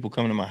had people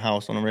coming to my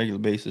house on a regular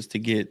basis to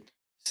get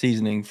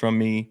seasoning from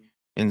me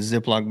in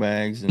Ziploc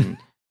bags and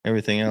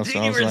everything else. So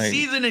I was You're a like,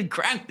 seasoning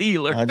crack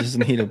dealer. I just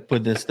need to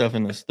put this stuff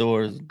in the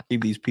stores,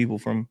 keep these people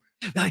from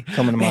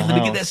coming to my house. Let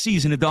me get that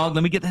seasoning, dog.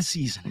 Let me get that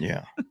seasoning.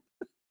 Yeah.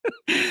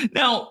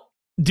 Now,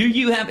 do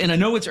you have, and I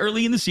know it's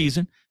early in the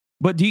season,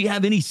 but do you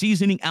have any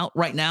seasoning out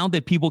right now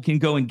that people can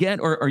go and get,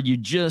 or are you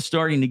just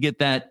starting to get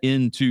that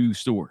into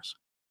stores?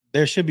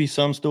 There should be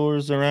some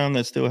stores around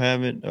that still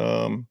have it.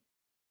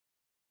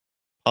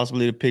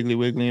 Possibly the Piggly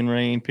Wiggly and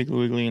Rain, Piggly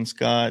Wiggly and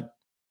Scott,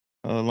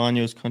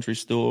 Lanyo's Country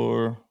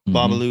Store,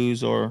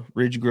 Babalu's or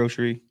Ridge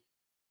Grocery,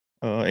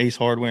 Ace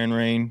Hardware and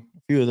Rain.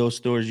 A few of those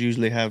stores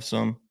usually have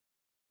some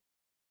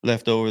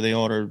left over. They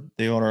order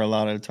a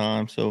lot at a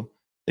time, so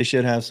they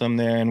should have some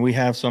there. And we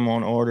have some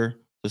on order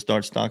to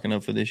start stocking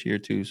up for this year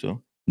too.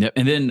 So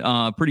and then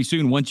pretty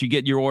soon, once you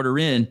get your order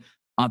in,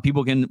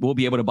 we'll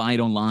be able to buy it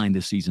online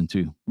this season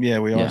too. Yeah,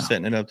 we are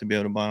setting it up to be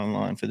able to buy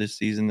online for this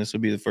season. This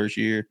will be the first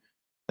year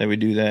that we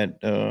do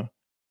that.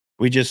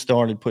 We just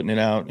started putting it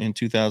out in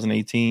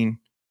 2018,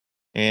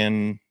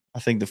 and I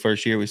think the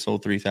first year we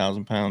sold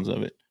 3,000 pounds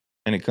of it,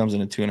 and it comes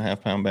in a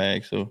 2.5 pound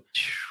bag. So,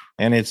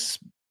 and it's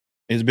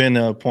been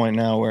a point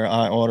now where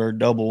I order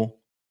double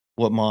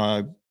what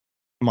my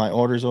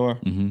orders are,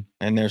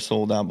 and they're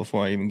sold out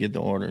before I even get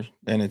the orders.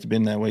 And it's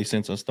been that way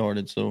since I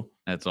started. So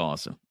that's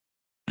awesome.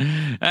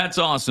 That's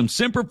awesome.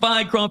 Semper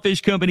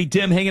Crawfish Company.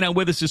 Tim hanging out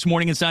with us this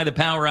morning inside the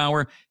Power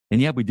Hour.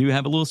 And yeah, we do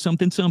have a little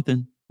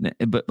something,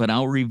 but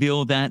I'll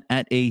reveal that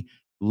at a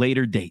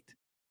later date.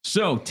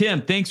 So,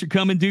 Tim, thanks for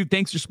coming, dude.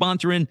 Thanks for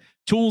sponsoring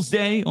Tools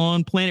Day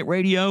on Planet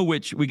Radio,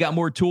 which we got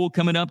more Tool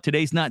coming up.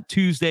 Today's not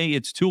Tuesday,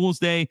 it's Tools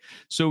Day.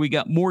 So we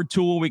got more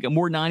Tool, we got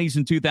more 90s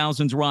and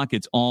 2000s rock.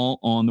 It's all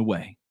on the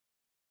way.